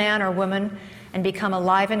old man or woman and become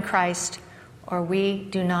alive in Christ, or we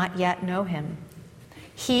do not yet know Him.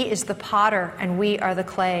 He is the potter, and we are the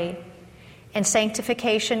clay. In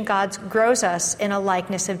sanctification, God grows us in a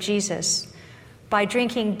likeness of Jesus. by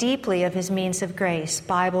drinking deeply of his means of grace,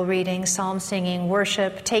 Bible reading, psalm singing,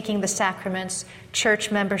 worship, taking the sacraments,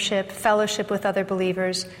 church membership, fellowship with other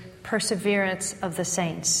believers, perseverance of the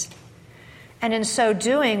saints. And in so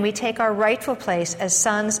doing, we take our rightful place as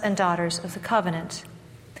sons and daughters of the covenant.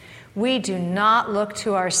 We do not look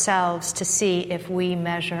to ourselves to see if we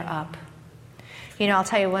measure up. You know, I'll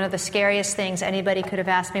tell you, one of the scariest things anybody could have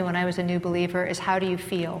asked me when I was a new believer is, how do you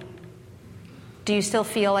feel? Do you still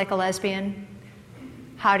feel like a lesbian?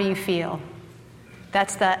 How do you feel?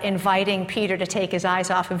 That's the inviting Peter to take his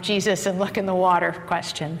eyes off of Jesus and look in the water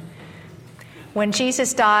question. When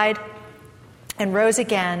Jesus died and rose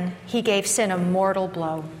again, he gave sin a mortal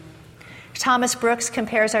blow. Thomas Brooks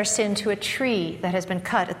compares our sin to a tree that has been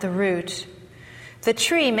cut at the root. The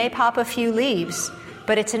tree may pop a few leaves,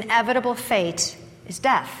 but its inevitable fate is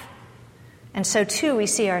death. And so too we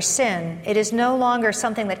see our sin. It is no longer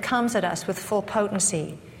something that comes at us with full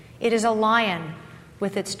potency. It is a lion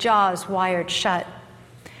with its jaws wired shut.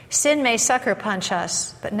 Sin may sucker punch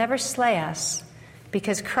us, but never slay us,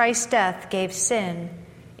 because Christ's death gave sin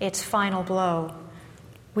its final blow.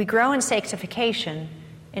 We grow in sanctification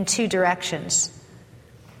in two directions,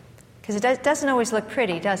 because it doesn't always look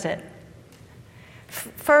pretty, does it?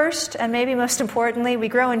 First, and maybe most importantly, we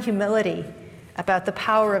grow in humility about the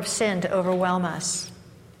power of sin to overwhelm us.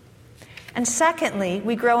 And secondly,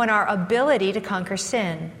 we grow in our ability to conquer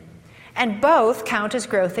sin. And both count as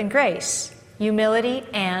growth in grace, humility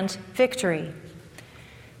and victory.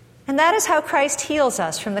 And that is how Christ heals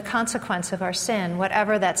us from the consequence of our sin,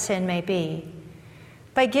 whatever that sin may be,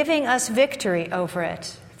 by giving us victory over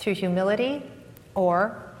it through humility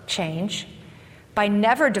or change, by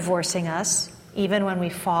never divorcing us, even when we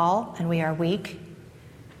fall and we are weak,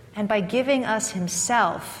 and by giving us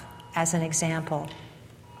himself as an example.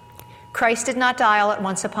 Christ did not die all at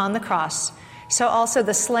once upon the cross, so also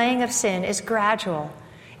the slaying of sin is gradual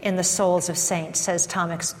in the souls of saints, says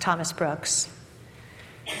Thomas Brooks.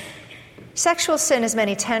 Sexual sin has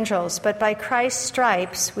many tendrils, but by Christ's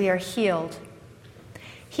stripes we are healed.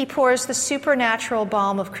 He pours the supernatural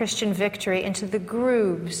balm of Christian victory into the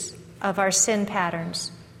grooves of our sin patterns,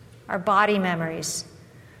 our body memories,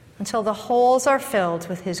 until the holes are filled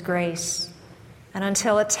with his grace, and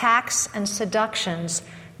until attacks and seductions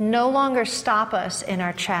no longer stop us in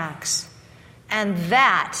our tracks. And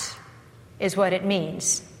that is what it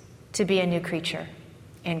means to be a new creature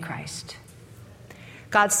in Christ.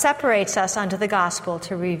 God separates us unto the gospel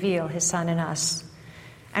to reveal his Son in us.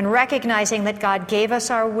 And recognizing that God gave us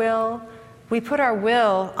our will, we put our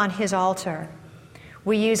will on his altar.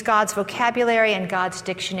 We use God's vocabulary and God's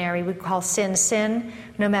dictionary. We call sin, sin,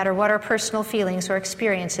 no matter what our personal feelings or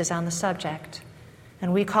experiences on the subject.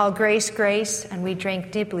 And we call grace, grace, and we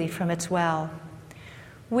drink deeply from its well.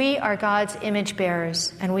 We are God's image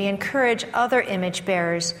bearers, and we encourage other image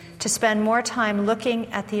bearers to spend more time looking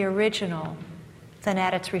at the original than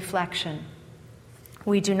at its reflection.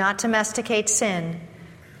 We do not domesticate sin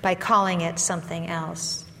by calling it something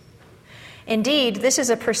else. Indeed, this is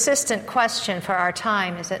a persistent question for our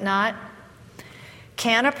time, is it not?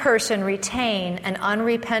 Can a person retain an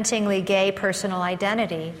unrepentingly gay personal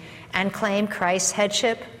identity and claim Christ's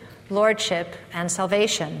headship, lordship, and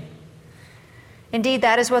salvation? Indeed,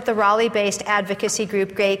 that is what the Raleigh-based advocacy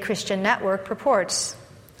group Gay Christian Network purports.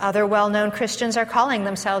 Other well-known Christians are calling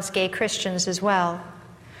themselves gay Christians as well.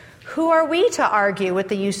 Who are we to argue with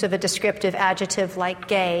the use of a descriptive adjective like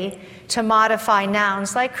gay to modify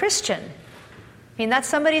nouns like Christian? I mean, that's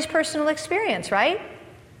somebody's personal experience, right?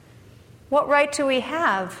 What right do we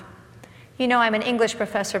have? You know, I'm an English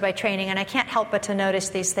professor by training, and I can't help but to notice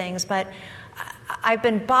these things, but I've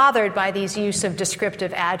been bothered by these use of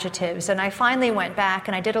descriptive adjectives, and I finally went back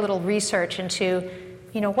and I did a little research into,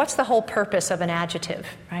 what's the whole purpose of an adjective,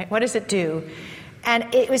 right? What does it do?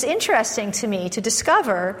 And it was interesting to me to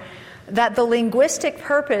discover that the linguistic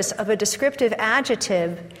purpose of a descriptive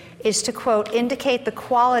adjective is to, quote, indicate the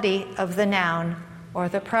quality of the noun or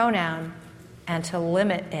the pronoun and to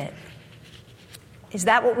limit it. Is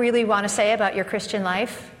that what we really want to say about your Christian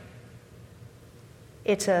life?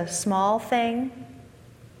 It's a small thing.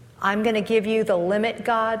 I'm going to give you the limit,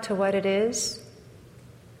 God, to what it is.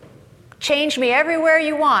 Change me everywhere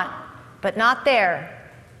you want, but not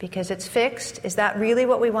there, because it's fixed. Is that really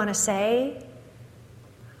what we want to say?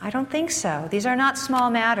 I don't think so. These are not small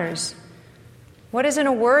matters. What is in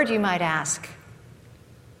a word, you might ask?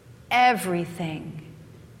 Everything.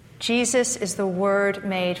 Jesus is the Word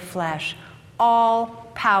made flesh.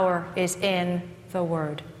 All power is in the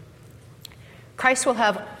Word. Christ will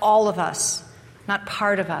have all of us, not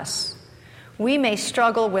part of us. We may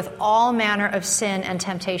struggle with all manner of sin and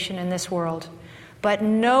temptation in this world, But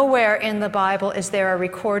nowhere in the Bible is there a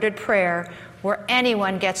recorded prayer where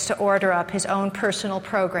anyone gets to order up his own personal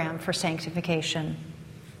program for sanctification.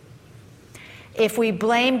 If we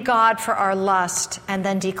blame God for our lust and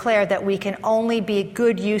then declare that we can only be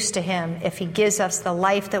good use to him if he gives us the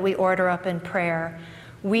life that we order up in prayer,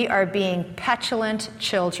 we are being petulant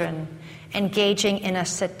children, engaging in a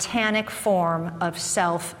satanic form of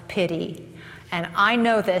self-pity. And I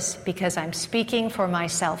know this because I'm speaking for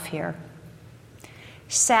myself here.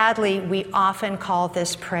 Sadly, we often call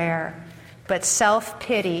this prayer, but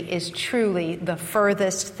self-pity is truly the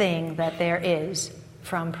furthest thing that there is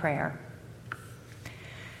from prayer.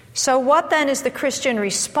 So what then is the Christian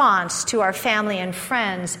response to our family and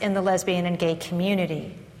friends in the lesbian and gay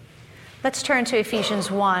community? Let's turn to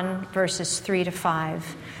Ephesians 1, verses 3 to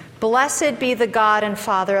 5. Blessed be the God and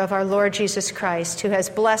Father of our Lord Jesus Christ, who has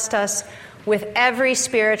blessed us with every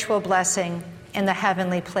spiritual blessing in the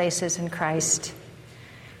heavenly places in Christ.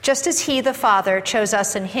 Just as he, the Father, chose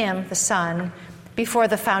us in him, the Son, before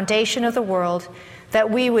the foundation of the world, that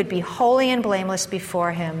we would be holy and blameless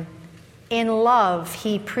before him. In love,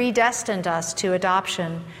 he predestined us to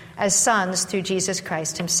adoption as sons through Jesus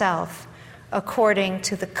Christ himself, according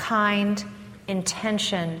to the kind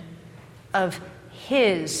intention of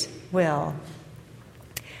his will.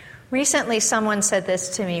 Recently, someone said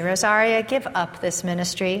this to me, Rosaria, give up this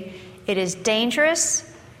ministry. It is dangerous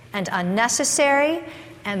and unnecessary,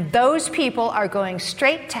 and those people are going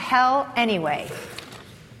straight to hell anyway.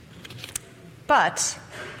 But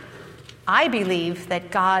I believe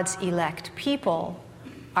that God's elect people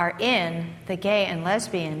are in the gay and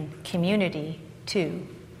lesbian community too.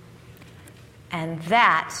 And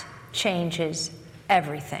that changes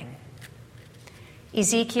everything.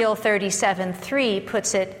 Ezekiel 37:3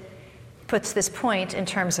 puts this point in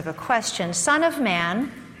terms of a question. Son of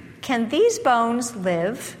man, can these bones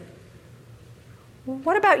live?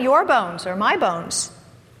 What about your bones or my bones?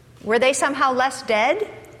 Were they somehow less dead?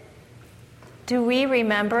 Do we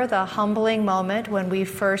remember the humbling moment when we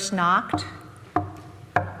first knocked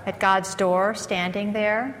at God's door, standing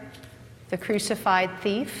there, the crucified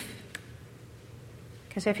thief?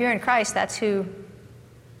 Because if you're in Christ, that's who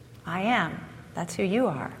I am. That's who you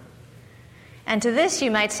are. And to this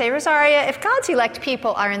you might say, Rosaria, if God's elect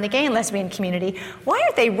people are in the gay and lesbian community, why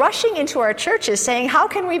aren't they rushing into our churches saying, how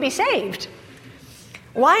can we be saved?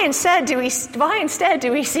 Why instead do we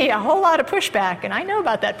see a whole lot of pushback? And I know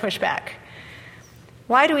about that pushback.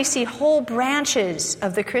 Why do we see whole branches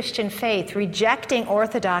of the Christian faith rejecting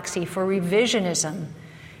orthodoxy for revisionism,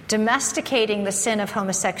 domesticating the sin of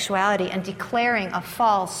homosexuality, and declaring a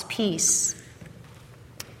false peace?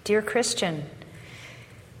 Dear Christian,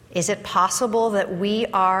 is it possible that we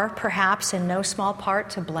are perhaps in no small part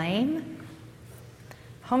to blame?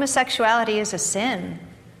 Homosexuality is a sin,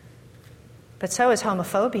 but so is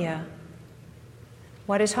homophobia.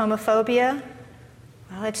 What is homophobia?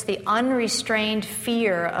 Well, it's the unrestrained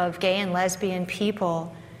fear of gay and lesbian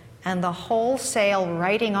people and the wholesale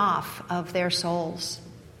writing off of their souls.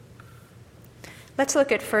 Let's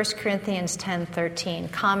look at 1 Corinthians 10:13,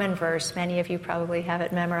 common verse. Many of you probably have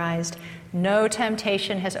it memorized. No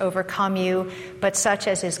temptation has overcome you, but such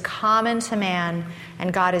as is common to man.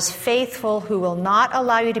 And God is faithful, who will not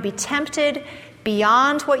allow you to be tempted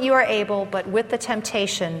beyond what you are able, but with the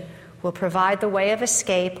temptation will provide the way of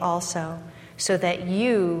escape also, so that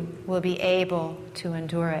you will be able to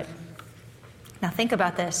endure it. Now think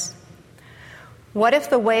about this. What if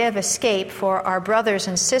the way of escape for our brothers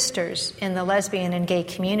and sisters in the lesbian and gay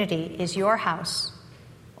community is your house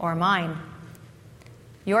or mine,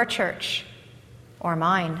 your church or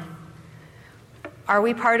mine? Are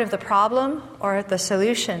we part of the problem or the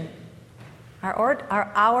solution? Are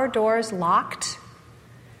our doors locked?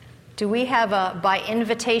 Do we have a by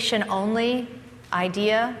invitation only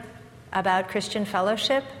idea about Christian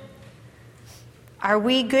fellowship? Are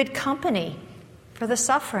we good company for the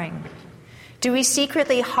suffering? Do we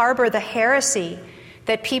secretly harbor the heresy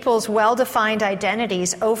that people's well-defined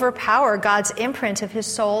identities overpower God's imprint of his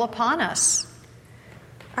soul upon us?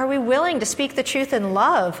 Are we willing to speak the truth in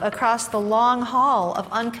love across the long haul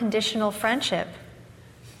of unconditional friendship?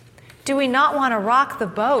 Do we not want to rock the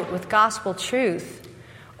boat with gospel truth?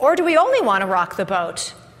 Or do we only want to rock the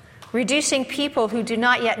boat, reducing people who do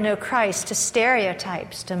not yet know Christ to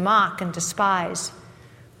stereotypes, to mock and despise,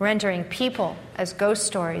 rendering people as ghost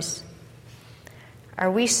stories? Are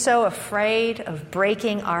we so afraid of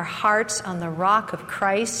breaking our hearts on the rock of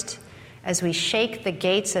Christ as we shake the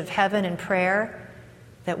gates of heaven in prayer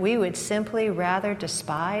that we would simply rather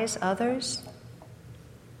despise others?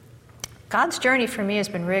 God's journey for me has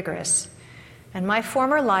been rigorous, and my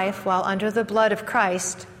former life, while under the blood of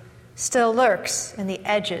Christ, still lurks in the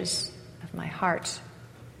edges of my heart.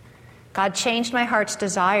 God changed my heart's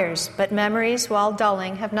desires, but memories, while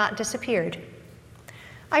dulling, have not disappeared.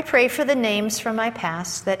 I pray for the names from my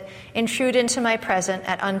past that intrude into my present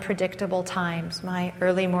at unpredictable times: my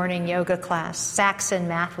early morning yoga class, Saxon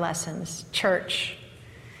math lessons, church.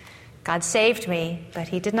 God saved me, but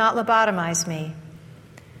he did not lobotomize me.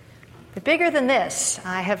 But bigger than this,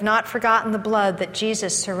 I have not forgotten the blood that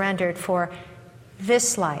Jesus surrendered for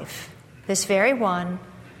this life, this very one,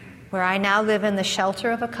 where I now live in the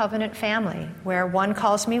shelter of a covenant family, where one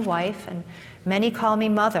calls me wife and many call me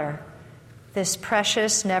mother. This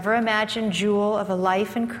precious, never-imagined jewel of a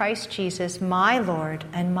life in Christ Jesus, my Lord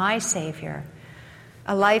and my Savior.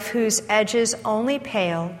 A life whose edges only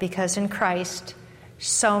pale because in Christ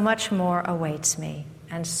so much more awaits me,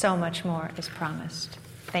 and so much more is promised.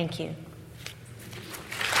 Thank you.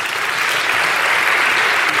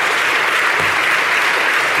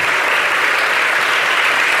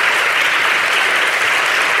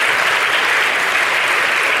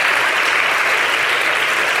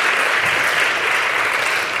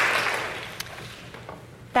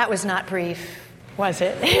 That was not brief, was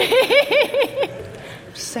it?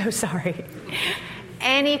 So sorry.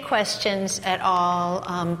 Any questions at all,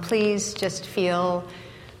 please just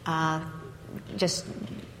just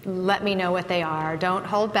let me know what they are. Don't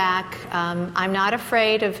hold back. I'm not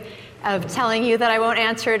afraid of telling you that I won't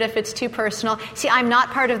answer it if it's too personal. See, I'm not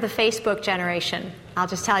part of the Facebook generation. I'll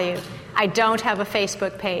just tell you. I don't have a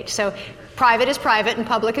Facebook page. So private is private and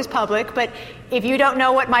public is public, but if you don't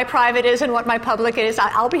know what my private is and what my public is,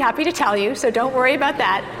 I'll be happy to tell you, so don't worry about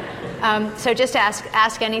that. So just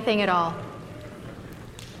ask anything at all.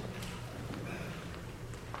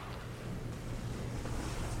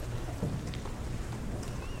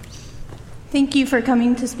 Thank you for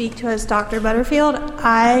coming to speak to us, Dr. Butterfield.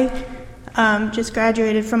 I just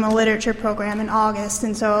graduated from a literature program in August,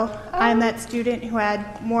 and so I'm that student who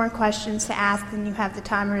had more questions to ask than you have the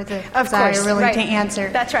time or the desire really to answer.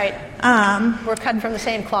 That's right. We're cut from the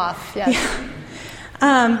same cloth, yes.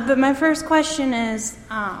 Yeah. But my first question is,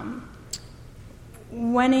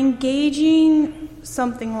 when engaging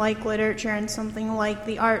something like literature and something like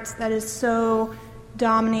the arts that is so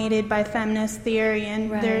dominated by feminist theory and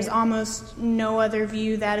there's almost no other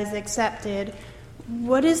view that is accepted,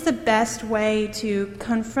 what is the best way to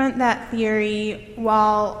confront that theory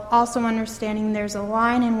while also understanding there's a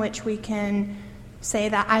line in which we can say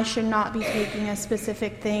that I should not be taking a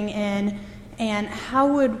specific thing in? And how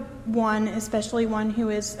would one, especially one who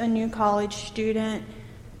is a new college student,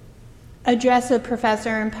 address a professor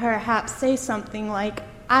and perhaps say something like,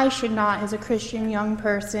 I should not, as a Christian young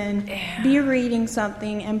person, be reading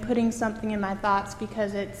something and putting something in my thoughts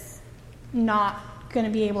because it's not going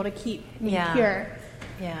to be able to keep me pure.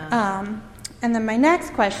 Yeah. And then my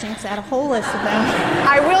next question, because I had a whole list of them.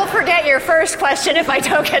 I will forget your first question if I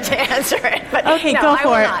don't get to answer it. But okay, no, go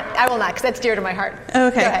for it. I will not, because that's dear to my heart.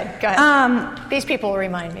 Okay. Go ahead. These people will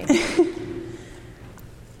remind me.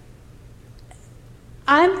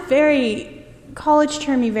 College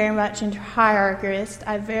turned me very much into hierarchist.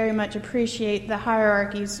 I very much appreciate the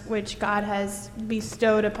hierarchies which God has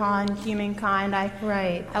bestowed upon humankind.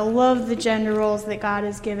 I love the gender roles that God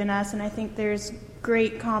has given us, and I think there's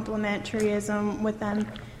great complementarism with them.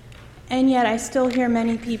 And yet I still hear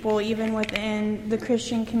many people, even within the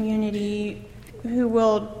Christian community, who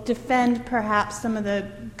will defend perhaps some of the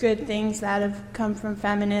good things that have come from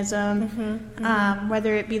feminism,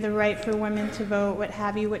 whether it be the right for women to vote, what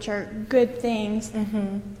have you, which are good things.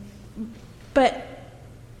 But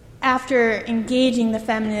after engaging the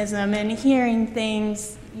feminism and hearing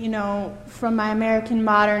things, from my American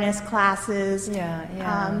modernist classes,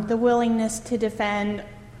 the willingness to defend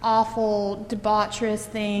awful, debaucherous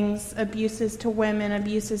things, abuses to women,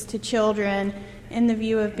 abuses to children, in the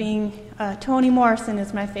view of being, Toni Morrison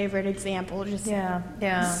is my favorite example, just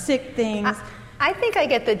sick things. I think I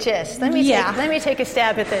get the gist. Let me take a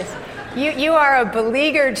stab at this. You are a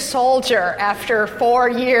beleaguered soldier after 4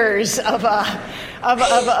 years of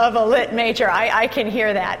a lit major. I can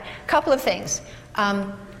hear that. A couple of things.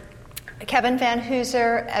 Kevin Van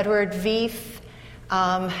Hooser, Edward Veith,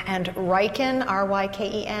 and Ryken,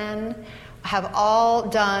 R-Y-K-E-N, have all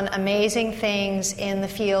done amazing things in the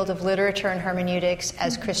field of literature and hermeneutics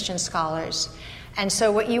as Christian scholars. And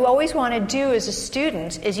so what you always want to do as a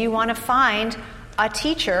student is you want to find a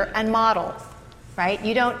teacher and model, right?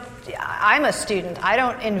 I'm a student. I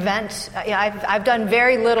don't invent. I've done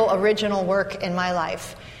very little original work in my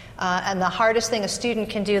life. And the hardest thing a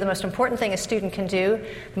student can do, the most important thing a student can do,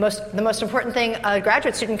 the most important thing a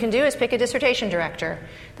graduate student can do is pick a dissertation director.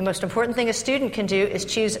 The most important thing a student can do is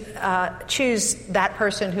choose that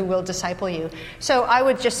person who will disciple you. So I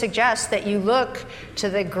would just suggest that you look to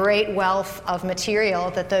the great wealth of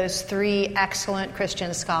material that those 3 excellent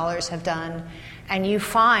Christian scholars have done, and you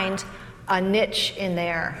find a niche in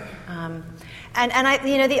there.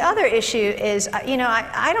 And the other issue is,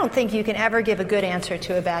 I don't think you can ever give a good answer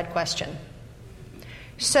to a bad question.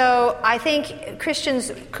 So I think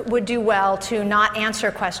Christians would do well to not answer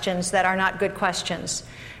questions that are not good questions.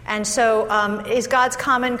 And so is God's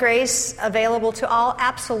common grace available to all?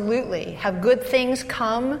 Absolutely. Have good things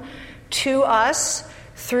come to us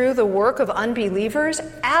through the work of unbelievers?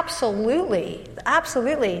 Absolutely.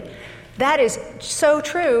 Absolutely. That is so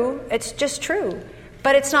true. It's just true.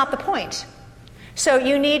 But it's not the point. So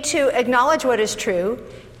you need to acknowledge what is true,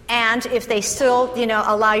 and if they still,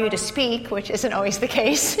 allow you to speak, which isn't always the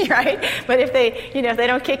case, right? But if they, if they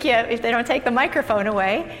don't kick you, if they don't take the microphone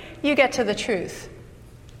away, you get to the truth.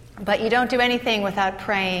 But you don't do anything without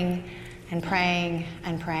praying and praying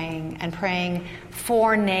and praying and praying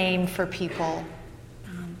for name for people.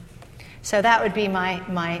 So that would be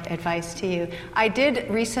my advice to you. I did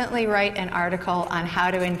recently write an article on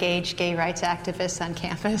how to engage gay rights activists on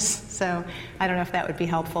campus, so I don't know if that would be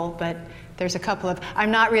helpful, but there's a couple of...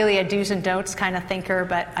 I'm not really a do's and don'ts kind of thinker,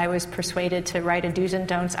 but I was persuaded to write a do's and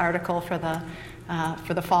don'ts article for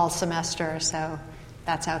the fall semester, so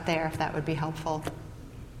that's out there if that would be helpful.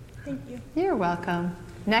 Thank you. You're welcome.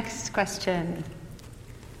 Next question.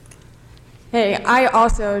 Hey,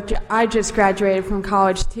 I just graduated from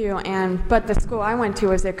college too, but the school I went to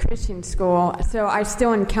was a Christian school, so I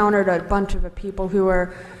still encountered a bunch of people who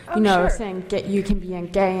were, sure. saying you can be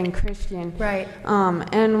gay and Christian. Right.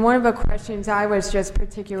 And one of the questions I was just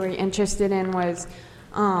particularly interested in was,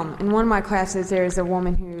 in one of my classes, there's a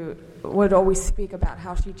woman who would always speak about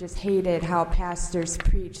how she just hated how pastors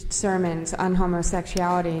preached sermons on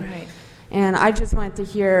homosexuality. Right. And I just wanted to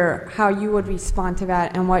hear how you would respond to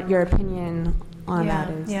that and what your opinion on that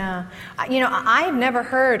is. Yeah. I've never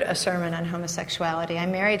heard a sermon on homosexuality.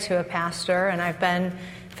 I'm married to a pastor, and I've been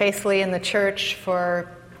faithfully in the church for,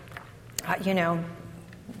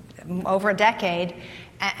 over a decade,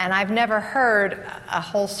 and I've never heard a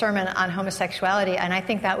whole sermon on homosexuality, and I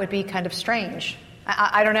think that would be kind of strange.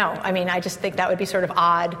 I don't know. I mean, I just think that would be sort of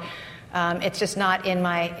odd. It's just not in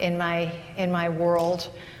my world.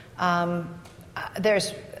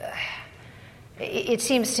 It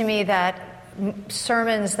seems to me that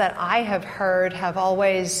sermons that I have heard have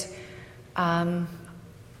always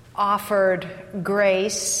offered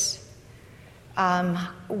grace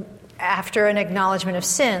after an acknowledgement of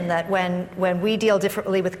sin, that when we deal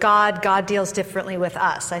differently with God, God deals differently with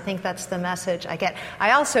us. I think that's the message I get.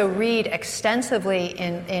 I also read extensively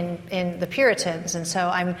in the Puritans, and so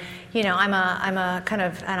I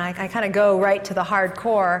kind of go right to the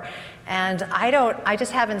hardcore, and I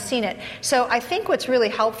just haven't seen it. So I think what's really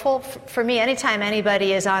helpful for me, anytime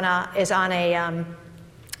anybody is on a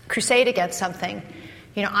crusade against something,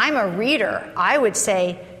 I'm a reader. I would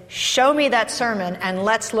say, show me that sermon and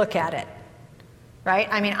let's look at it, right?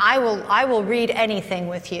 I mean, I will read anything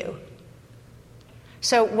with you.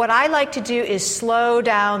 So what I like to do is slow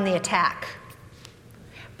down the attack.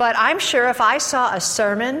 But I'm sure if I saw a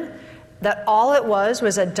sermon that all it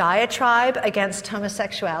was a diatribe against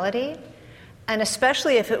homosexuality, and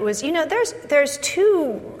especially if it was, there's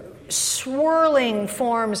 2 swirling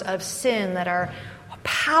forms of sin that are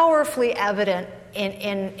powerfully evident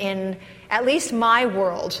in at least my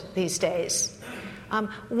world these days.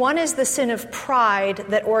 One is the sin of pride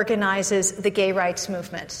that organizes the gay rights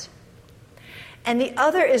movement. And the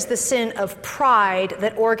other is the sin of pride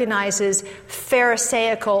that organizes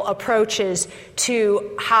Pharisaical approaches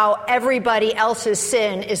to how everybody else's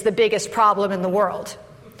sin is the biggest problem in the world.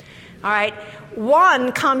 All right?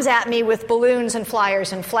 One comes at me with balloons and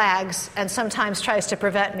flyers and flags and sometimes tries to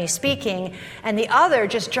prevent me speaking, and the other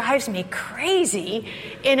just drives me crazy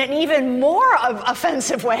in an even more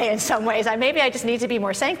offensive way in some ways. Maybe I just need to be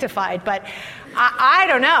more sanctified, but I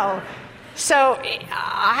don't know. So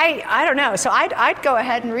I don't know. So I'd go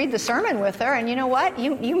ahead and read the sermon with her, and you know what?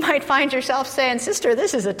 You might find yourself saying, "Sister,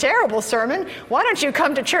 this is a terrible sermon. Why don't you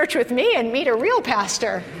come to church with me and meet a real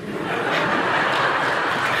pastor?"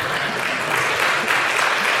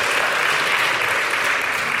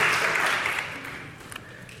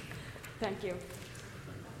 Thank you.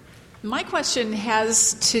 My question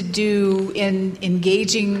has to do in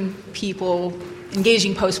engaging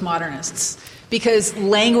postmodernists, because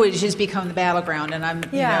language has become the battleground, and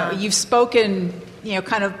you've spoken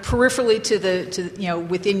kind of peripherally to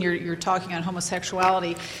within your talking on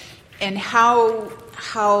homosexuality, and how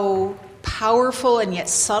powerful and yet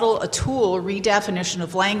subtle a tool redefinition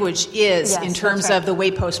of language is in terms of the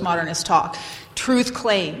way postmodernists talk. Truth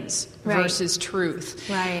claims versus truth.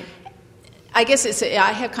 Right. I guess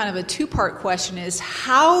I have kind of a two-part question: is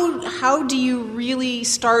how do you really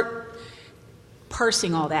start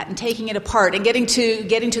parsing all that and taking it apart and getting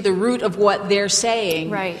to the root of what they're saying,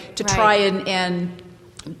 to try and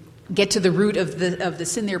get to the root of the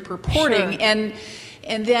sin they're purporting,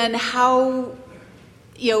 and then how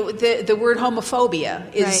the word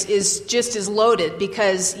homophobia is just as loaded,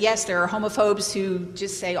 because yes, there are homophobes who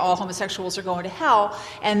just say all homosexuals are going to hell,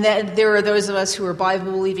 and then there are those of us who are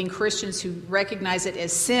Bible-believing Christians who recognize it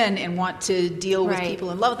as sin and want to deal with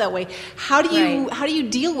people in love that way. How do you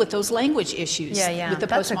deal with those language issues with the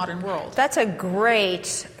postmodern world? That's a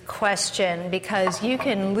great question, because you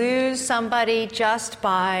can lose somebody just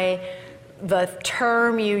by the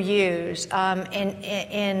term you use.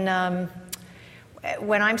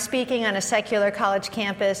 When I'm speaking on a secular college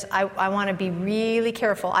campus, I want to be really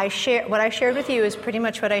careful. What I shared with you is pretty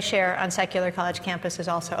much what I share on secular college campuses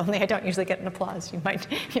also, only I don't usually get an applause. You might,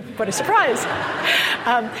 what a surprise.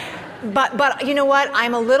 But you know what?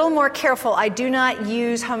 I'm a little more careful. I do not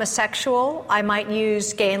use homosexual. I might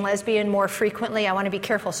use gay and lesbian more frequently. I want to be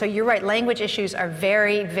careful. So you're right. Language issues are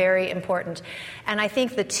very, very important. And I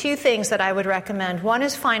think the two things that I would recommend, one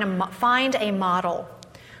is find a model.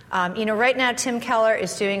 Right now Tim Keller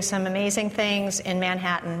is doing some amazing things in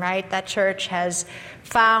Manhattan, right? That church has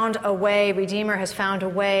found a way, Redeemer has found a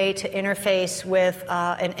way to interface with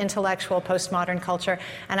an intellectual postmodern culture.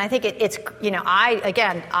 And I think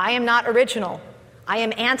I am not original. I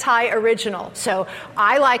am anti-original. So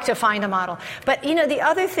I like to find a model. But, the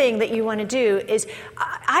other thing that you want to do is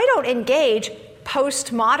I don't engage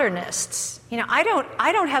postmodernists. I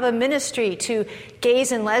don't have a ministry to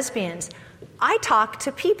gays and lesbians. I talk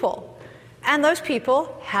to people, and those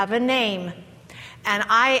people have a name. And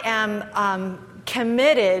I am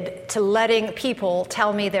committed to letting people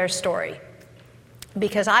tell me their story.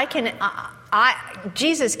 Because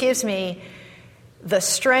Jesus gives me the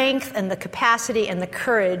strength and the capacity and the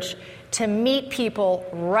courage to meet people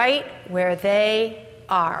right where they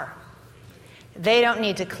are. They don't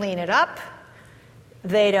need to clean it up.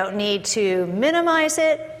 They don't need to minimize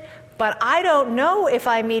it. But I don't know if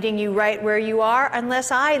I'm meeting you right where you are unless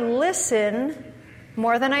I listen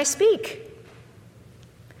more than I speak.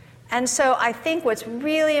 And so I think what's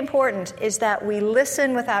really important is that we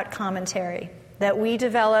listen without commentary, that we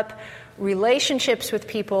develop relationships with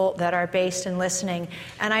people that are based in listening.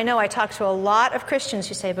 And I know I talk to a lot of Christians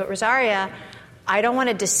who say, but Rosaria, I don't want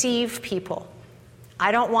to deceive people.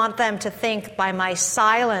 I don't want them to think by my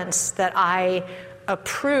silence that I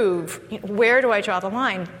approve. Where do I draw the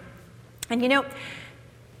line? And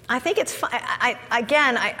I think it's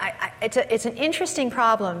it's an interesting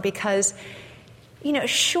problem, because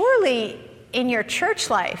surely in our church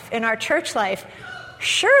life,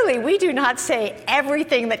 surely we do not say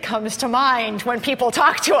everything that comes to mind when people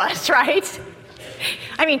talk to us, right?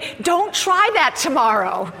 I mean, don't try that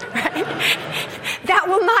tomorrow, right? That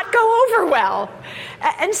will not go over well.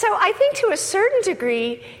 And so I think to a certain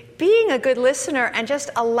degree, being a good listener and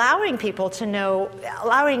just allowing people to know,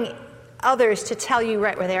 allowing others to tell you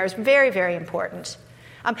right where they are is very, very important.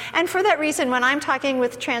 And for that reason, when I'm talking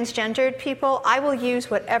with transgendered people, I will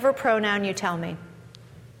use whatever pronoun you tell me.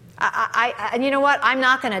 And you know what? I'm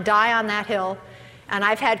not going to die on that hill. And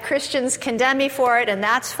I've had Christians condemn me for it, and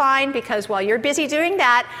that's fine, because while you're busy doing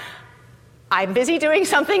that, I'm busy doing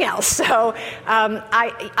something else. So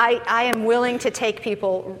I am willing to take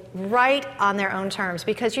people right on their own terms,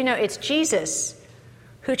 because, it's Jesus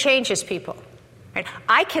who changes people. Right?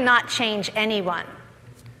 I cannot change anyone.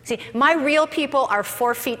 See, my real people are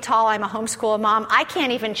 4 feet tall. I'm a homeschool mom. I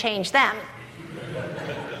can't even change them.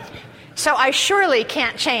 So I surely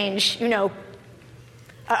can't change, a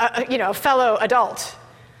fellow adult.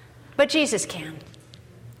 But Jesus can.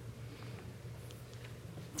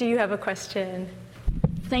 Do you have a question?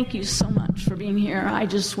 Thank you so much for being here. I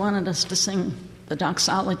just wanted us to sing the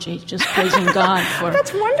doxology, just praising God for...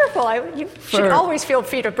 That's wonderful. You should always feel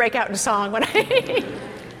free to break out in song when I...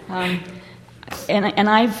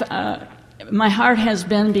 my heart has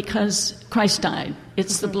been because Christ died.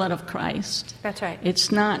 It's the blood of Christ. That's right.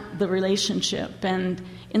 It's not the relationship. And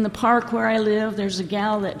in the park where I live, there's a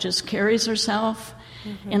gal that just carries herself.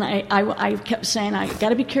 And I kept saying, I got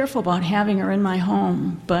to be careful about having her in my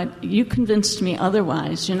home. But you convinced me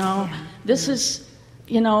otherwise, This is...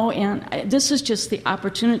 and this is just the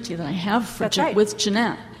opportunity that I have with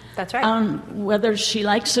Jeanette. That's right. Whether she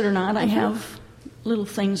likes it or not, I have little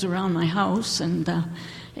things around my house and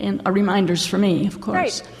are reminders for me, of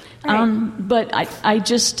course. Right. But I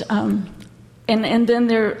just and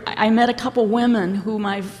then I met a couple women whom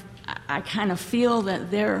I kind of feel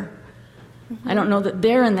that they're. I don't know that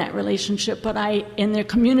they're in that relationship, but in their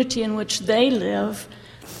community in which they live,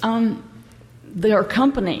 their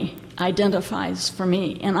company identifies for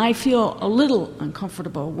me, and I feel a little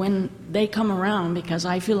uncomfortable when they come around because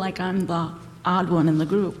I feel like I'm the odd one in the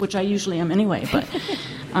group, which I usually am anyway. But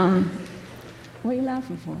what are you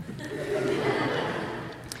laughing for?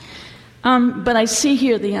 But I see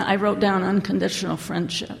here I wrote down unconditional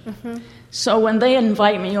friendship. Mm-hmm. So when they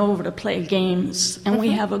invite me over to play games and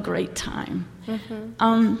we have a great time,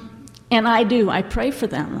 and I pray for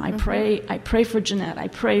them. I pray for Jeanette. I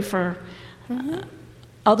pray for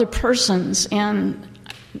other persons, and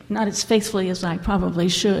not as faithfully as I probably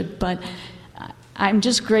should, but I'm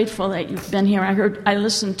just grateful that you've been here. I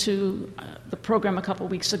listened to the program a couple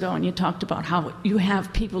weeks ago, and you talked about how you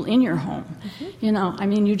have people in your home.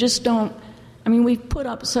 You just don't. We've put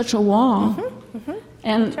up such a wall,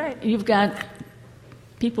 and you've got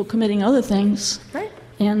people committing other things. Right.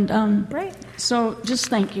 And so just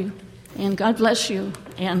thank you, and God bless you,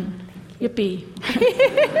 and yippee.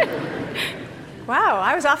 Wow,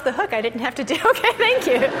 I was off the hook. I didn't have to do. Okay, thank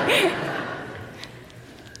you.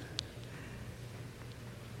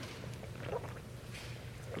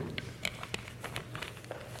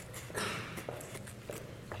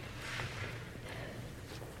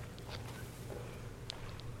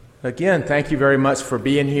 Again, thank you very much for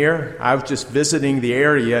being here. I was just visiting the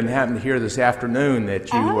area and happened to hear this afternoon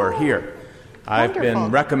that you were here. I've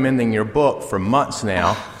been recommending your book for months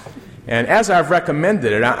now. And as I've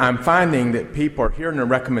recommended it, I'm finding that people are hearing the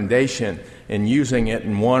recommendation and using it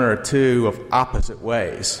in one or two of opposite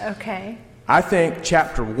ways. Okay. I think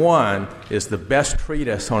chapter 1 is the best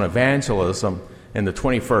treatise on evangelism in the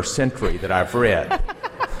 21st century that I've read.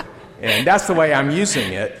 And that's the way I'm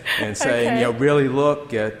using it and saying, really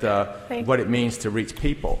look at what it means to reach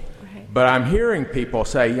people. Right. But I'm hearing people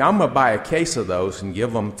say, I'm going to buy a case of those and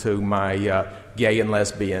give them to my gay and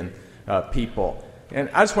lesbian people. And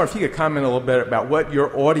I just wonder if you could comment a little bit about what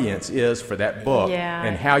your audience is for that book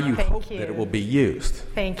and how you hope that it will be used.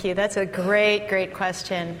 Thank you. That's a great, great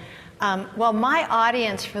question. Well, my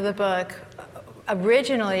audience for the book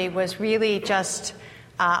originally was really just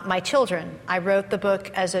my children. I wrote the book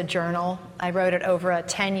as a journal. I wrote it over a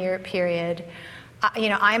 10-year period.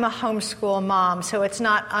 I'm a homeschool mom, so it's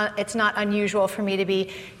not unusual for me to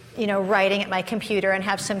be, writing at my computer and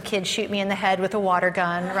have some kid shoot me in the head with a water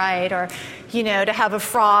gun, right? Or, to have a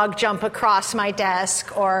frog jump across my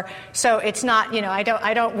desk. Or so it's not,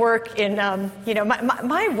 I don't work in,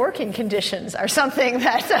 my working conditions are something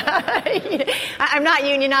that I'm not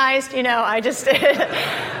unionized. I just.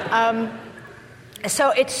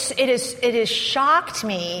 So it has shocked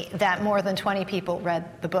me that more than 20 people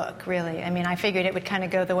read the book, really. I figured it would kind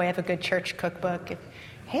of go the way of a good church cookbook.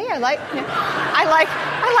 Hey, I like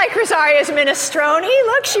Rosaria's Minestrone.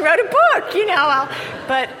 Look, she wrote a book,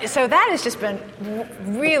 But so that has just been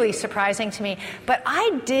really surprising to me. But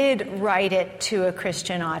I did write it to a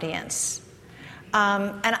Christian audience.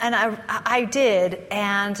 And I did.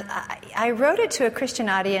 And I wrote it to a Christian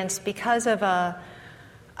audience because of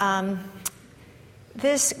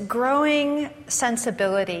this growing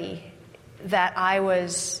sensibility that I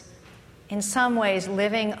was, in some ways,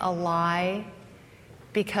 living a lie,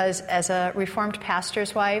 because as a Reformed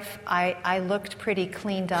pastor's wife, I looked pretty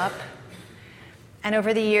cleaned up. And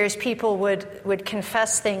over the years, people would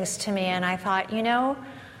confess things to me, and I thought,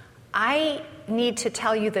 I need to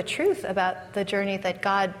tell you the truth about the journey that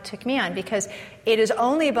God took me on, because it is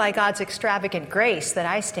only by God's extravagant grace that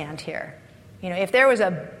I stand here. If there was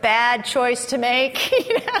a bad choice to make,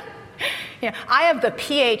 I have the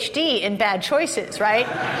PhD in bad choices, right?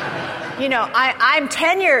 I'm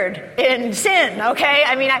tenured in sin, okay?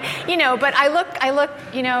 But I look,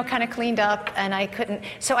 kind of cleaned up, and I couldn't.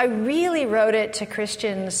 So I really wrote it to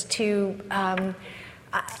Christians to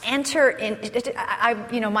enter in.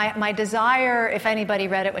 My desire, if anybody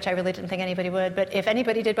read it, which I really didn't think anybody would, but if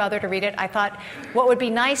anybody did bother to read it, I thought what would be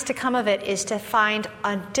nice to come of it is to find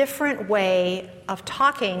a different way of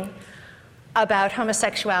talking about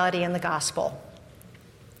homosexuality in the gospel.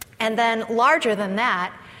 And then, larger than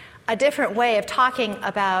that, a different way of talking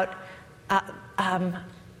about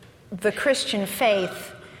the Christian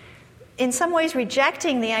faith, in some ways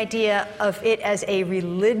rejecting the idea of it as a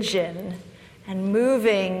religion and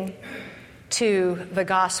moving to the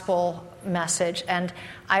gospel message. And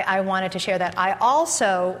I wanted to share that. I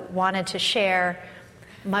also wanted to share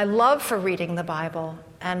my love for reading the Bible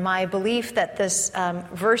and my belief that this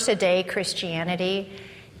verse-a-day Christianity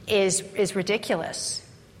is ridiculous.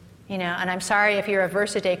 And I'm sorry if you're a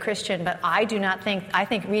verse-a-day Christian, but I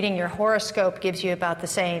think reading your horoscope gives you about the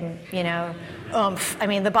same, oomph. I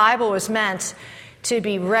mean, the Bible was meant to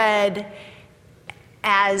be read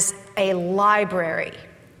as a library.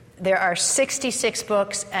 There are 66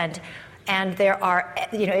 books, and there are,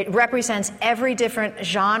 it represents every different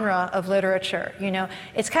genre of literature.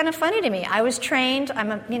 It's kind of funny to me. I was trained,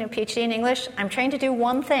 I'm a PhD in English, I'm trained to do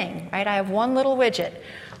one thing, right? I have one little widget.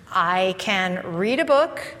 I can read a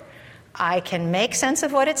book, I can make sense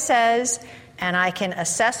of what it says, and I can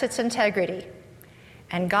assess its integrity.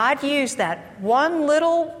 And God used that one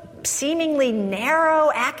little, seemingly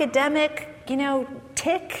narrow academic,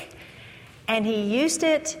 tick, and He used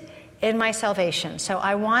it in my salvation. So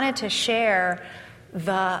I wanted to share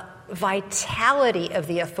the vitality of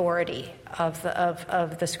the authority of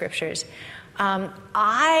the Scriptures.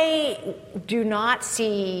 I do not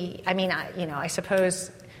see. I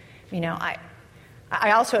suppose.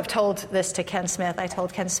 I also have told this to Ken Smith. I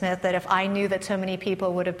told Ken Smith that if I knew that so many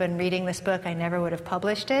people would have been reading this book, I never would have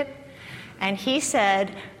published it. And he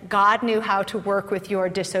said, God knew how to work with your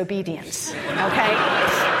disobedience. Okay?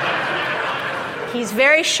 He's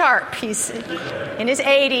very sharp. He's in his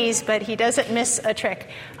 80s, but he doesn't miss a trick.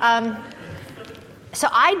 So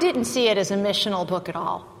I didn't see it as a missional book at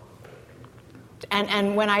all.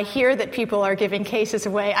 And when I hear that people are giving cases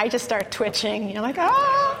away, I just start twitching. Like,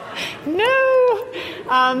 no.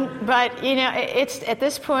 But, it's at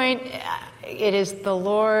this point, it is the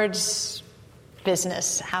Lord's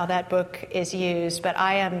business how that book is used. But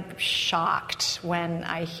I am shocked when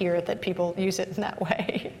I hear that people use it in that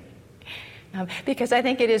way. Because I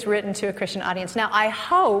think it is written to a Christian audience. Now, I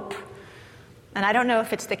hope, and I don't know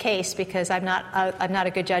if it's the case because I'm not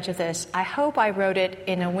a good judge of this, I hope I wrote it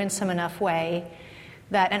in a winsome enough way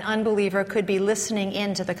that an unbeliever could be listening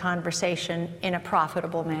into the conversation in a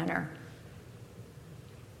profitable manner.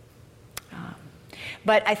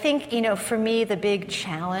 But I think, for me, the big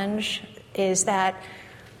challenge is that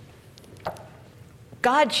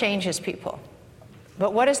God changes people.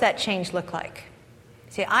 But what does that change look like?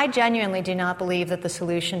 See, I genuinely do not believe that the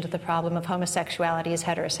solution to the problem of homosexuality is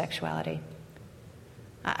heterosexuality.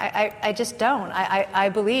 I just don't. I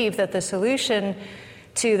believe that the solution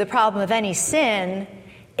to the problem of any sin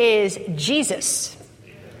is Jesus.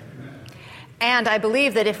 And I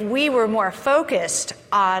believe that if we were more focused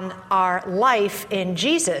on our life in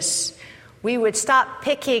Jesus, we would stop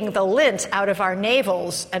picking the lint out of our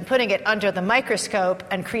navels and putting it under the microscope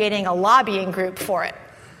and creating a lobbying group for it.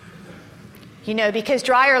 Because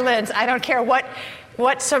dryer lint, I don't care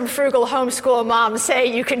what some frugal homeschool moms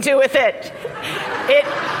say you can do with it.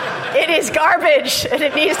 It is garbage, and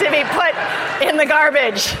it needs to be put in the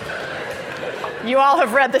garbage. You all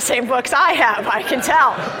have read the same books I have, I can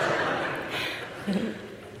tell.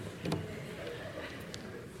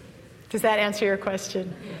 Does that answer your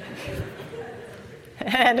question?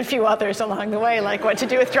 And a few others along the way, like what to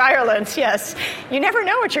do with dryer lint. Yes. You never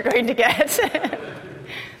know what you're going to get.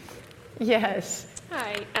 Yes.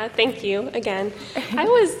 Hi. Thank you again. I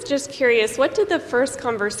was just curious, what did the first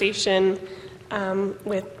conversation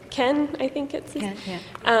with Ken, I think it's his,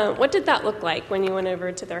 what did that look like when you went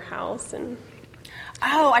over to their house?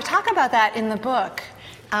 I talk about that in the book.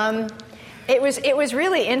 It was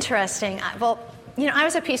really interesting. I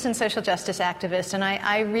was a peace and social justice activist, and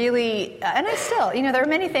I really, and I still, there are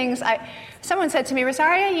many things. Someone said to me,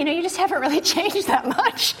 Rosaria, you just haven't really changed that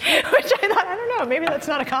much, which I thought, I don't know, maybe that's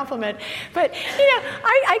not a compliment. But,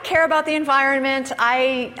 I care about the environment.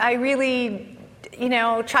 I really,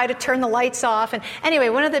 try to turn the lights off. And anyway,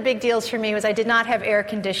 one of the big deals for me was I did not have air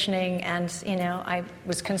conditioning, and, I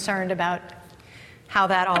was concerned about how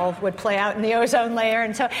that all would play out in the ozone layer.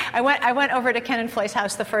 And so I went over to Ken and Floy's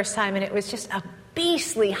house the first time, and it was just a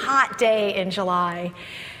beastly hot day in July.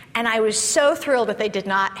 And I was so thrilled that they did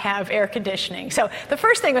not have air conditioning. So the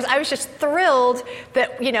first thing was I was just thrilled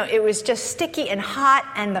that, it was just sticky and hot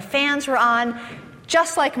and the fans were on,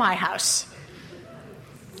 just like my house.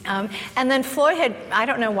 And then Floy had, I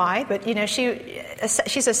don't know why, but,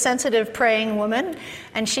 she's a sensitive, praying woman,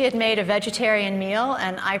 and she had made a vegetarian meal,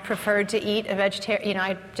 and I preferred to eat a vegetarian,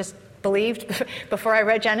 I just believed before I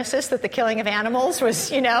read Genesis that the killing of animals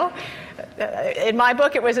was, in my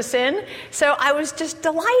book it was a sin. So I was just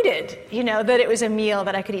delighted, that it was a meal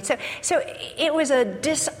that I could eat. So it was a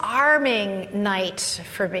disarming night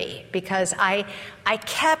for me because I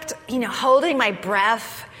kept, holding my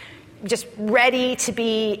breath, just ready to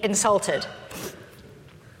be insulted.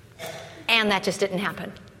 And that just didn't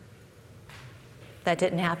happen. That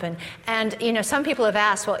didn't happen. And, some people have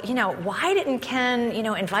asked, well, why didn't Ken,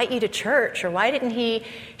 invite you to church? Or why didn't he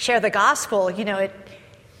share the gospel?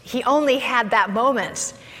 He only had that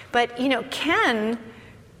moment. But, Ken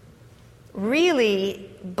really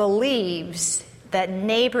believes that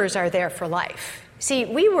neighbors are there for life. See,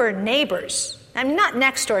 we were neighbors. I'm not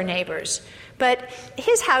next door neighbors. But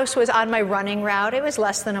his house was on my running route. It was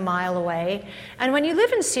less than a mile away. And when you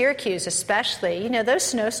live in Syracuse especially, those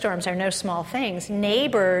snowstorms are no small things.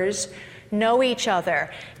 Neighbors know each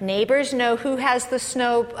other. Neighbors know who has the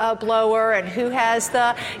snow blower and who has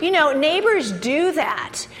the, neighbors do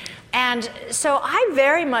that. And so I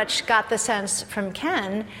very much got the sense from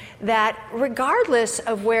Ken that regardless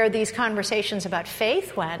of where these conversations about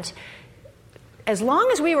faith went, as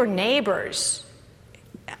long as we were neighbors,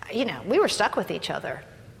 we were stuck with each other.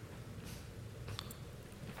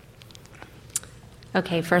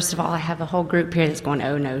 Okay, first of all, I have a whole group here that's going,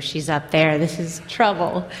 oh no, she's up there. This is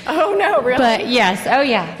trouble. Oh no, really? But yes, oh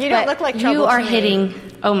yeah. You don't look like trouble. You are to me. hitting,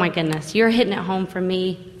 oh my goodness, you're hitting it home for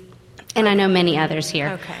me, and I know many others here.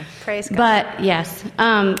 Okay, praise God. But yes,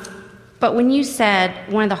 but when you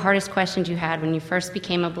said one of the hardest questions you had when you first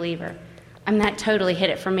became a believer, that totally hit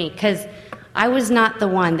it for me, because I was not the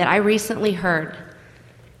one that I recently heard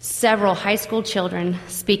several high school children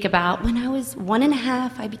speak about when I was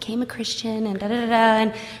 1.5, I became a Christian and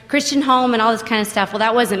and Christian home and all this kind of stuff. Well,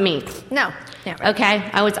 that wasn't me. No. Yeah, right. Okay,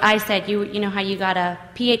 I said, you know how you got a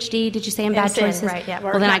PhD, did you say, in bad choices? Right, yeah.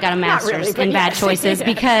 Well, then I got a master's in bad choices yes.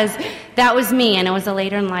 because that was me, and I was a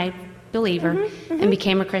later in life believer and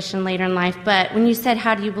became a Christian later in life. But when you said,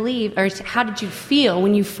 how do you believe, or how did you feel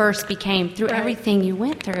when you first became, through everything you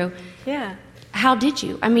went through, how did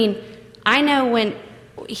you? I know when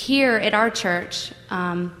here at our church,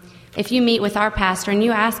 if you meet with our pastor and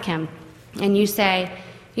you ask him and you say,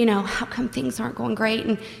 how come things aren't going great?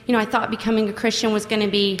 And, I thought becoming a Christian was going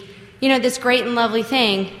to be, this great and lovely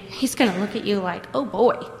thing. He's going to look at you like, oh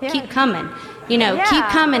boy, keep coming. Keep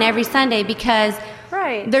coming every Sunday, because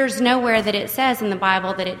there's nowhere that it says in the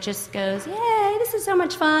Bible that it just goes, yay, this is so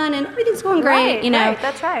much fun and everything's going great, Right,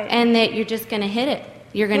 that's right. And that you're just going to hit it.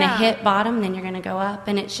 You're going to hit bottom, then you're going to go up.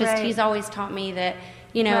 And it's just, he's always taught me that,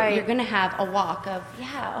 you're going to have a walk of,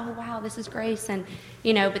 oh, wow, this is grace. And,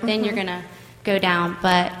 but then you're going to go down.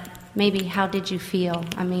 But maybe how did you feel?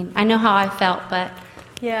 I know how I felt, but.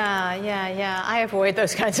 Yeah. I avoid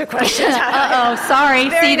those kinds of questions. Sorry.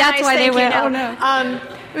 See, that's why they went, oh, no.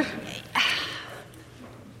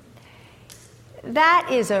 That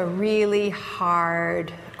is a really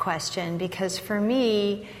hard question, because for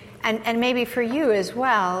me, and maybe for you as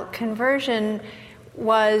well, conversion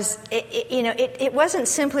was, it wasn't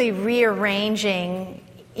simply rearranging,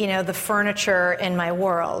 the furniture in my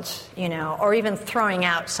world, or even throwing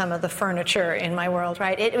out some of the furniture in my world,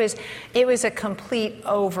 right? It was a complete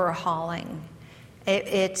overhauling.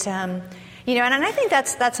 And I think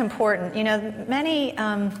that's important. Many,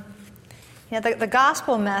 the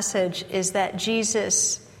gospel message is that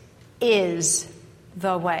Jesus is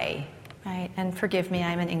the way. Right, and forgive me,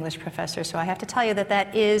 I'm an English professor, so I have to tell you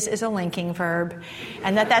that is a linking verb,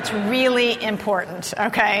 and that's really important,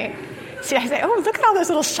 okay? See, I say, oh, look at all those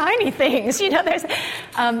little shiny things,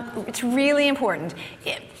 it's really important.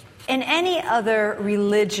 In any other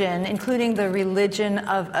religion, including the religion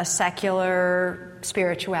of a secular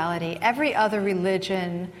spirituality, every other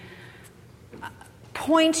religion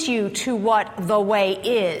points you to what the way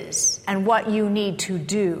is and what you need to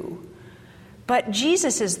do. But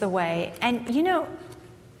Jesus is the way. And,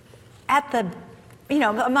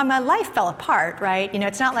 my life fell apart, right?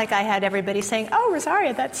 It's not like I had everybody saying, oh,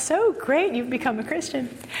 Rosaria, that's so great, you've become a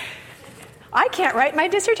Christian. I can't write my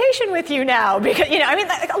dissertation with you now because,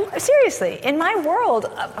 seriously, in my world,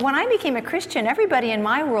 when I became a Christian, everybody in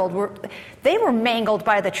my world were mangled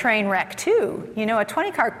by the train wreck too. A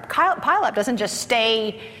 20-car pileup doesn't just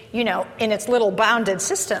stay, in its little bounded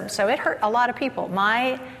system. So it hurt a lot of people.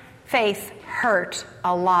 My faith hurt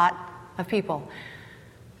a lot of people.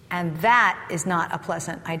 And that is not a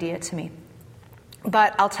pleasant idea to me.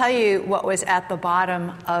 But I'll tell you what was at the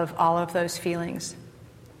bottom of all of those feelings.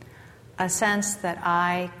 A sense that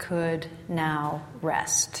I could now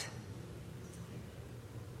rest.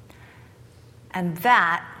 And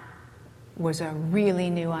that was a really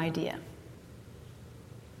new idea.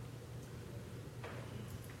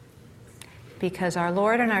 Because our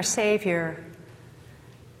Lord and our Savior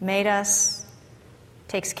made us,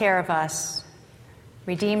 takes care of us,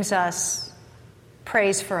 redeems us,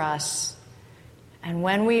 prays for us, and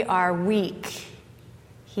when we are weak,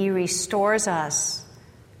 He restores us.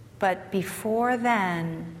 But before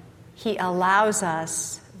then, He allows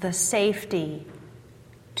us the safety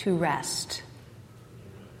to rest.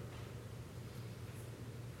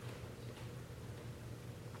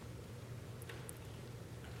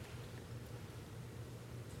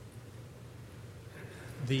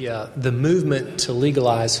 The movement to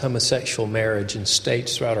legalize homosexual marriage in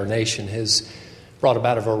states throughout our nation has brought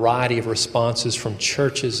about a variety of responses from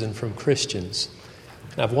churches and from Christians.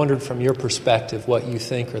 And I've wondered from your perspective what you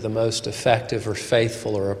think are the most effective or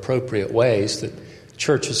faithful or appropriate ways that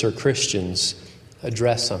churches or Christians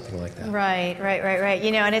address something like that. Right.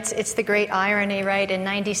 And it's the great irony, right? In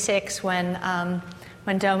 '96, when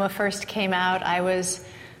DOMA first came out, I was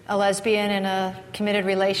a lesbian in a committed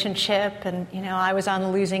relationship, and I was on the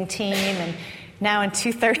losing team. And now in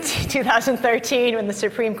 2013, when the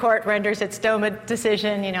Supreme Court renders its DOMA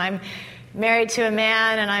decision, I'm married to a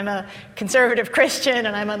man, and I'm a conservative Christian,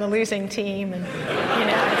 and I'm on the losing team. And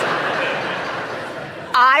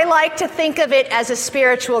I like to think of it as a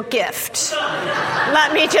spiritual gift.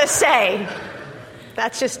 Let me just say,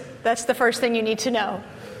 that's the first thing you need to know.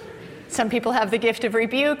 Some people have the gift of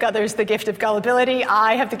rebuke, others the gift of gullibility.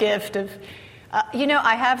 I have the gift of,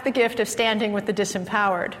 I have the gift of standing with the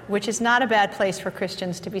disempowered, which is not a bad place for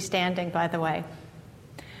Christians to be standing, by the way.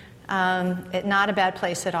 Not a bad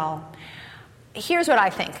place at all. Here's what I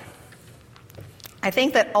think. I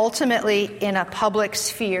think that ultimately in a public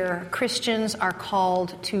sphere, Christians are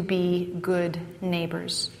called to be good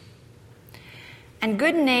neighbors. And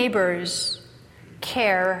good neighbors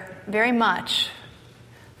care very much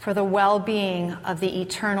for the well-being of the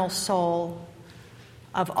eternal soul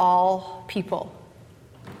of all people.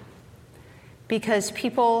 Because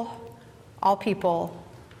all people,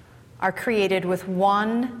 are created with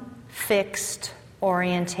one fixed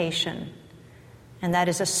orientation, and that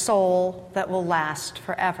is a soul that will last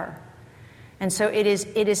forever. And so it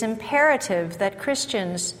is imperative that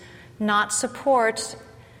Christians not support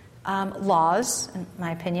laws, in my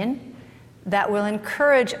opinion, that will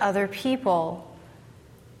encourage other people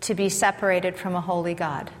to be separated from a holy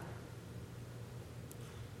God.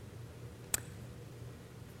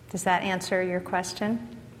 Does that answer your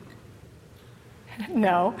question?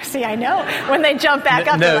 No. See, I know. When they jump back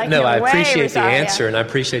up, they're like, no, I appreciate the sorry. answer, and I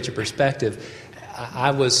appreciate your perspective. I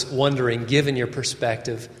was wondering, given your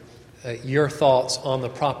perspective, your thoughts on the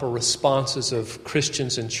proper responses of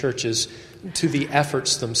Christians and churches to the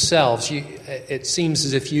efforts themselves. It seems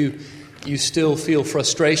as if you still feel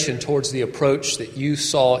frustration towards the approach that you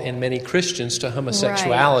saw in many Christians to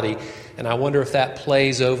homosexuality. Right. And I wonder if that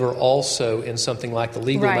plays over also in something like the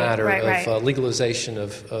legal matter of legalization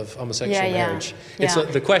of homosexual marriage.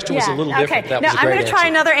 The question was a little different. Okay. That was a great I'm going to try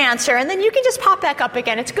another answer, and then you can just pop back up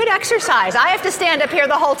again. It's good exercise. I have to stand up here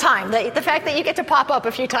the whole time. The fact that you get to pop up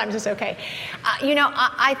a few times is okay.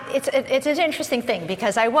 It's an interesting thing,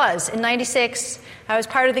 because in '96, I was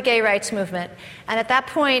part of the gay rights movement. And at that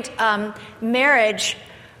point, marriage...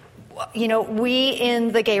 we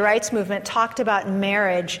in the gay rights movement talked about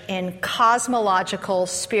marriage in cosmological,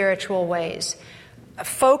 spiritual ways,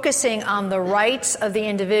 focusing on the rights of the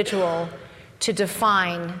individual to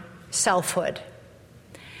define selfhood.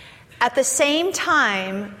 At the same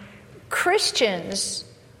time, Christians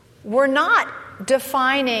were not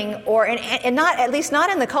defining, and not, at least not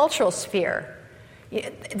in the cultural sphere.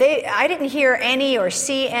 I didn't hear any or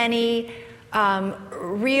see any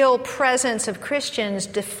real presence of Christians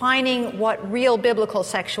defining what real biblical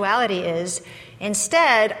sexuality is.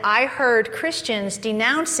 Instead, I heard Christians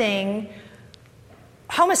denouncing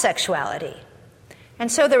homosexuality.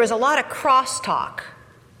 And so there was a lot of crosstalk.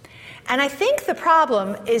 And I think the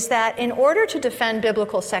problem is that in order to defend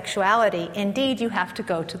biblical sexuality, indeed, you have to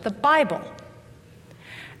go to the Bible.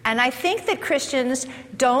 And I think that Christians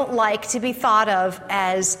don't like to be thought of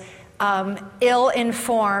as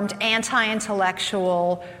ill-informed,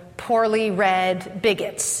 anti-intellectual, poorly read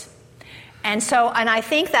bigots. And I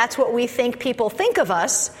think that's what we think people think of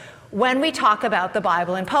us when we talk about the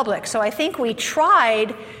Bible in public. So I think we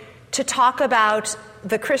tried to talk about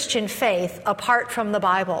the Christian faith apart from the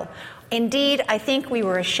Bible. Indeed, I think we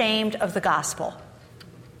were ashamed of the gospel.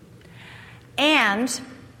 And,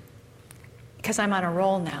 because I'm on a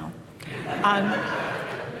roll now,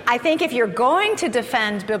 I think if you're going to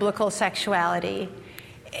defend biblical sexuality,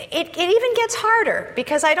 it even gets harder,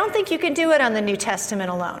 because I don't think you can do it on the New Testament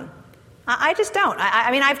alone. I just don't.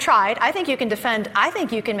 I mean, I've tried. I think you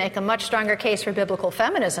can make a much stronger case for biblical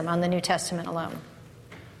feminism on the New Testament alone.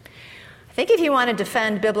 I think if you want to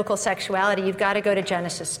defend biblical sexuality, you've got to go to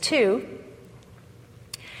Genesis 2.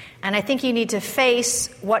 And I think you need to face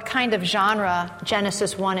what kind of genre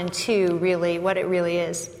Genesis 1 and 2 what it really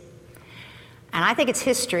is. And I think it's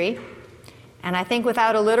history. And I think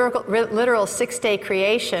without a literal six-day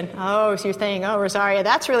creation, so you're saying, Rosaria,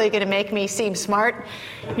 that's really going to make me seem smart,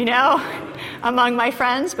 among my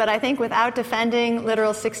friends. But I think without defending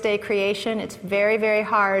literal six-day creation, it's very, very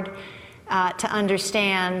hard to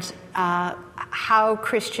understand how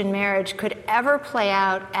Christian marriage could ever play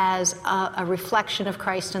out as a reflection of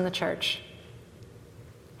Christ in the church.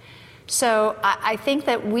 So I think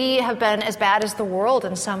that we have been as bad as the world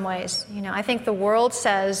in some ways. I think the world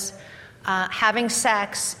says having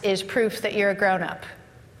sex is proof that you're a grown-up.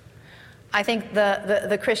 I think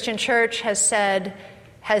the Christian church has said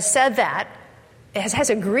that, has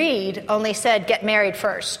agreed, only said get married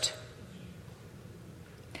first.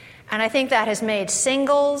 And I think that has made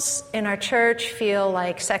singles in our church feel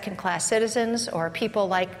like second-class citizens, or people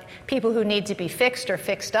who need to be fixed or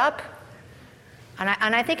fixed up.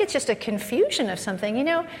 And I think it's just a confusion of something.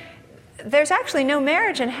 There's actually no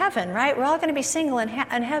marriage in heaven, right? We're all going to be single in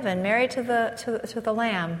heaven, married to the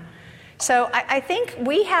Lamb. So I think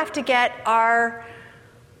we have to get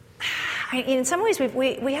in some ways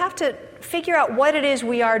we have to figure out what it is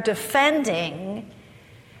we are defending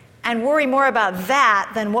and worry more about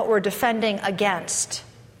that than what we're defending against.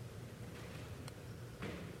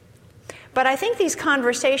 But I think these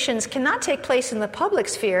conversations cannot take place in the public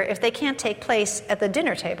sphere if they can't take place at the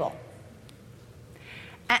dinner table.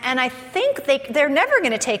 And I think they're never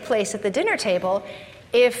going to take place at the dinner table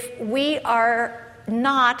if we are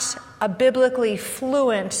not a biblically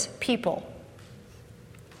fluent people.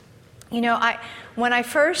 When I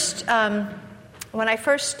first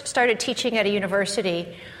started teaching at a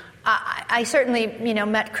university, I certainly,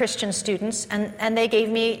 met Christian students, and they gave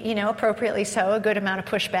me, appropriately so, a good amount of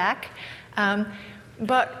pushback.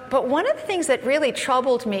 But one of the things that really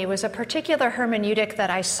troubled me was a particular hermeneutic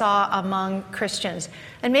that I saw among Christians.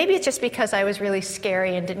 And maybe it's just because I was really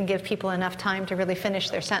scary and didn't give people enough time to really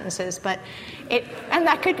finish their sentences, and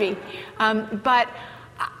that could be. But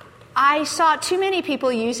I saw too many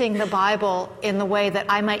people using the Bible in the way that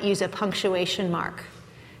I might use a punctuation mark,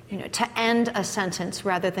 to end a sentence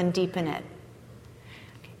rather than deepen it.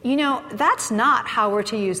 That's not how we're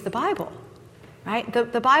to use the Bible, right?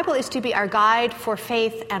 The Bible is to be our guide for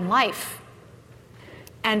faith and life.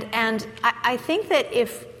 And I think that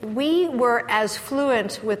if we were as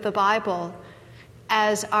fluent with the Bible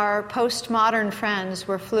as our postmodern friends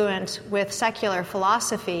were fluent with secular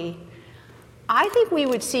philosophy, I think we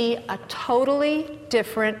would see a totally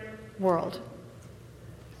different world.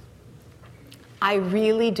 I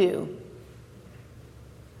really do.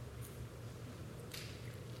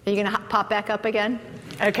 Are you going to pop back up again?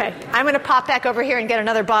 Okay. I'm going to pop back over here and get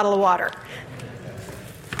another bottle of water.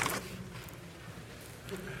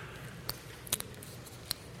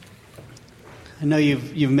 I know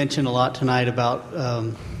you've mentioned a lot tonight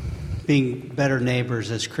about being better neighbors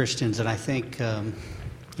as Christians, and I think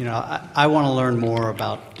I want to learn more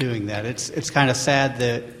about doing that. It's kind of sad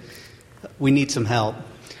that we need some help.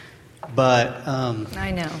 But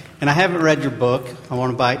I know. And I haven't read your book. I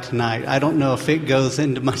want to buy it tonight. I don't know if it goes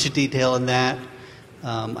into much detail in that.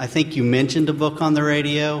 I think you mentioned a book on the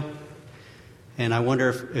radio, and I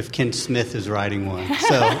wonder if Ken Smith is writing one.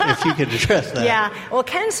 So if you could address that. Yeah. Well,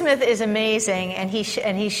 Ken Smith is amazing, and he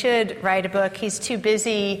should write a book. He's too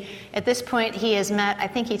busy. At this point, he has met, I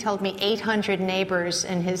think he told me, 800 neighbors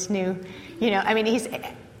in his new, he's,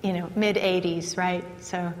 mid-80s, right?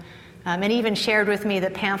 So... and he even shared with me the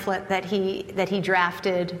pamphlet that he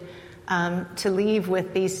drafted to leave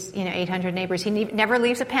with these 800 neighbors. He never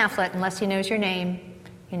leaves a pamphlet unless he knows your name.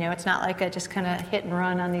 It's not like a just kind of hit and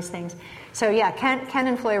run on these things. So yeah, Ken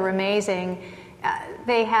and Floy were amazing.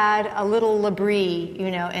 They had a little L'Abri,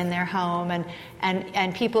 in their home,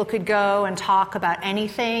 and people could go and talk about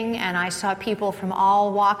anything. And I saw people from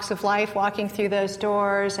all walks of life walking through those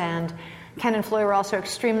doors. And Ken and Floy were also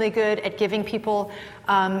extremely good at giving people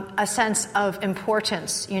a sense of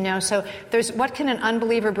importance, So there's what can an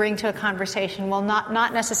unbeliever bring to a conversation? Well,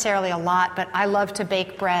 not necessarily a lot, but I love to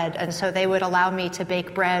bake bread, and so they would allow me to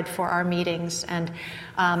bake bread for our meetings, and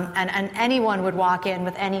anyone would walk in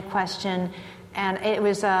with any question, and it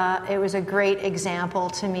was a great example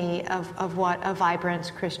to me of what a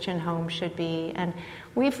vibrant Christian home should be, and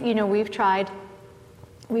we've tried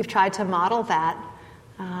to model that.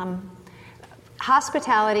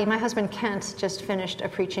 Hospitality, my husband Kent just finished a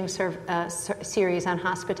preaching series on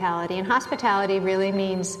hospitality, and hospitality really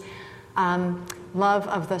means love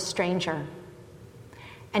of the stranger.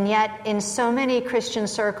 And yet, in so many Christian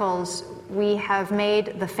circles, we have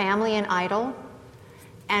made the family an idol,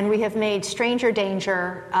 and we have made stranger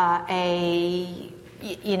danger a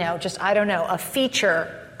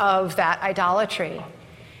feature of that idolatry.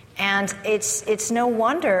 And it's no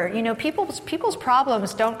wonder, people's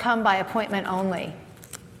problems don't come by appointment only.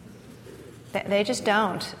 They just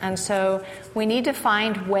don't. And so we need to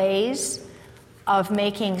find ways of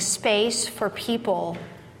making space for people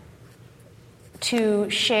to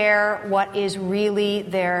share what is really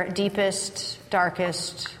their deepest,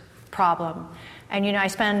 darkest problem. And I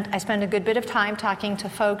spend a good bit of time talking to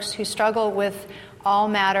folks who struggle with all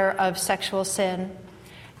matter of sexual sin.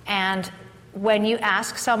 And when you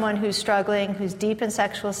ask someone who's struggling, who's deep in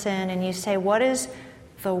sexual sin, and you say, what is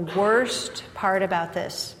the worst part about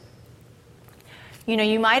this?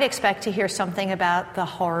 You might expect to hear something about the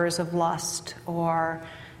horrors of lust or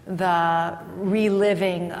the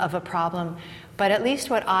reliving of a problem. But at least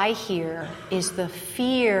what I hear is the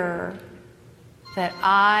fear that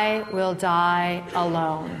I will die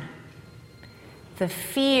alone. The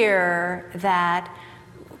fear that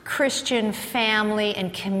Christian family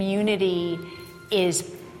and community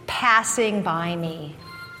is passing by me.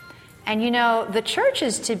 And the church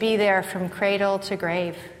is to be there from cradle to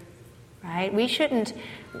grave, right?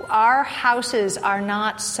 Our houses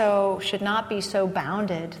should not be so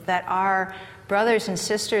bounded that our brothers and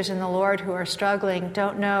sisters in the Lord who are struggling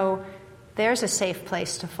don't know there's a safe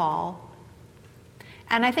place to fall.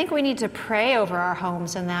 And I think we need to pray over our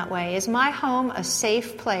homes in that way. Is my home a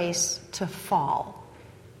safe place to fall?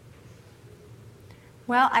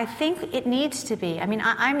 Well, I think it needs to be. I mean,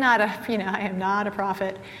 I am not a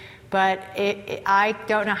prophet, but I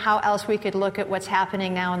don't know how else we could look at what's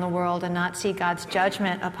happening now in the world and not see God's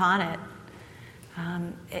judgment upon it.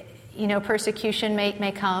 Persecution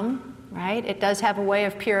may come. Right? It does have a way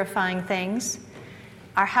of purifying things.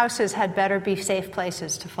 Our houses had better be safe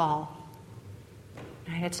places to fall.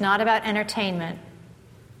 Right? It's not about entertainment.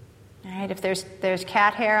 Right? If there's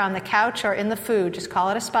cat hair on the couch or in the food, just call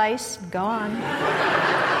it a spice. Go on.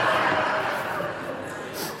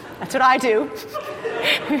 That's what I do.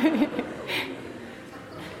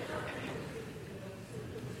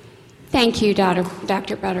 Thank you,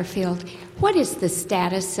 Dr. Butterfield. What is the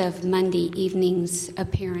status of Monday evening's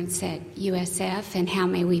appearance at USF, and how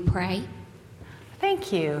may we pray?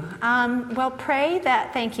 Thank you.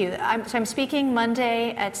 Thank you. I'm speaking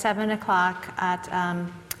Monday at 7 o'clock at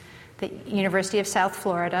the University of South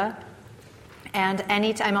Florida. And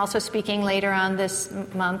I'm also speaking later on this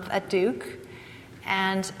month at Duke.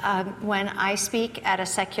 And when I speak at a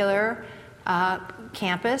secular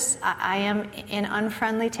campus, I am in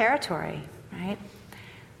unfriendly territory, right?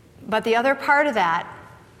 But the other part of that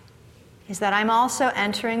is that I'm also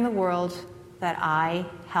entering the world that I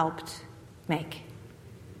helped make.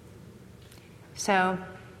 So,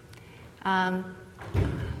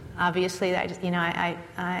 obviously,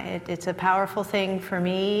 it's a powerful thing for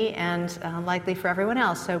me and likely for everyone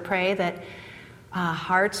else. So pray that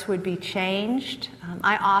hearts would be changed.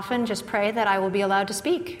 I often just pray that I will be allowed to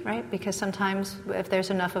speak, right? Because sometimes if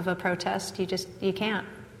there's enough of a protest, you can't.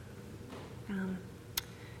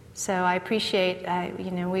 So I appreciate,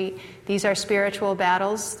 these are spiritual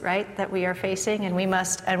battles, right, that we are facing, and we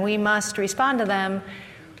must respond to them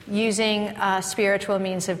using spiritual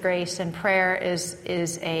means of grace. And prayer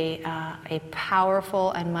is a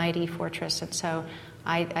powerful and mighty fortress. And so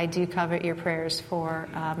I do covet your prayers for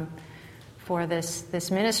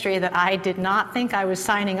this ministry that I did not think I was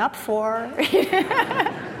signing up for.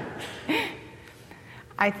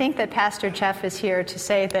 I think that Pastor Jeff is here to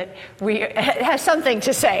say that we have something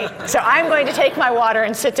to say. So I'm going to take my water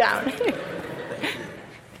and sit down.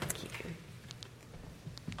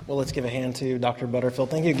 Well, let's give a hand to Dr.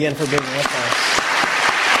 Butterfield. Thank you again for being with us.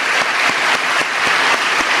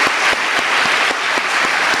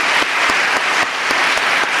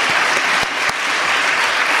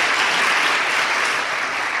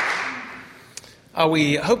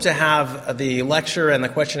 We hope to have the lecture and the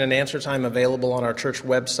question and answer time available on our church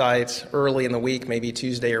website early in the week, maybe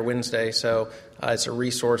Tuesday or Wednesday. So it's a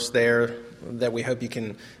resource there that we hope you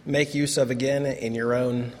can make use of again in your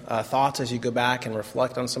own thoughts as you go back and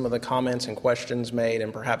reflect on some of the comments and questions made,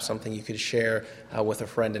 and perhaps something you could share with a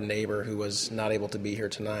friend and neighbor who was not able to be here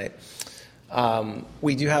tonight.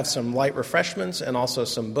 We do have some light refreshments and also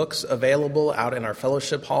some books available out in our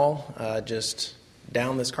fellowship hall, just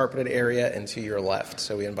down this carpeted area and to your left.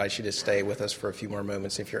 So we invite you to stay with us for a few more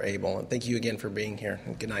moments if you're able. And thank you again for being here.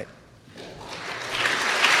 And good night.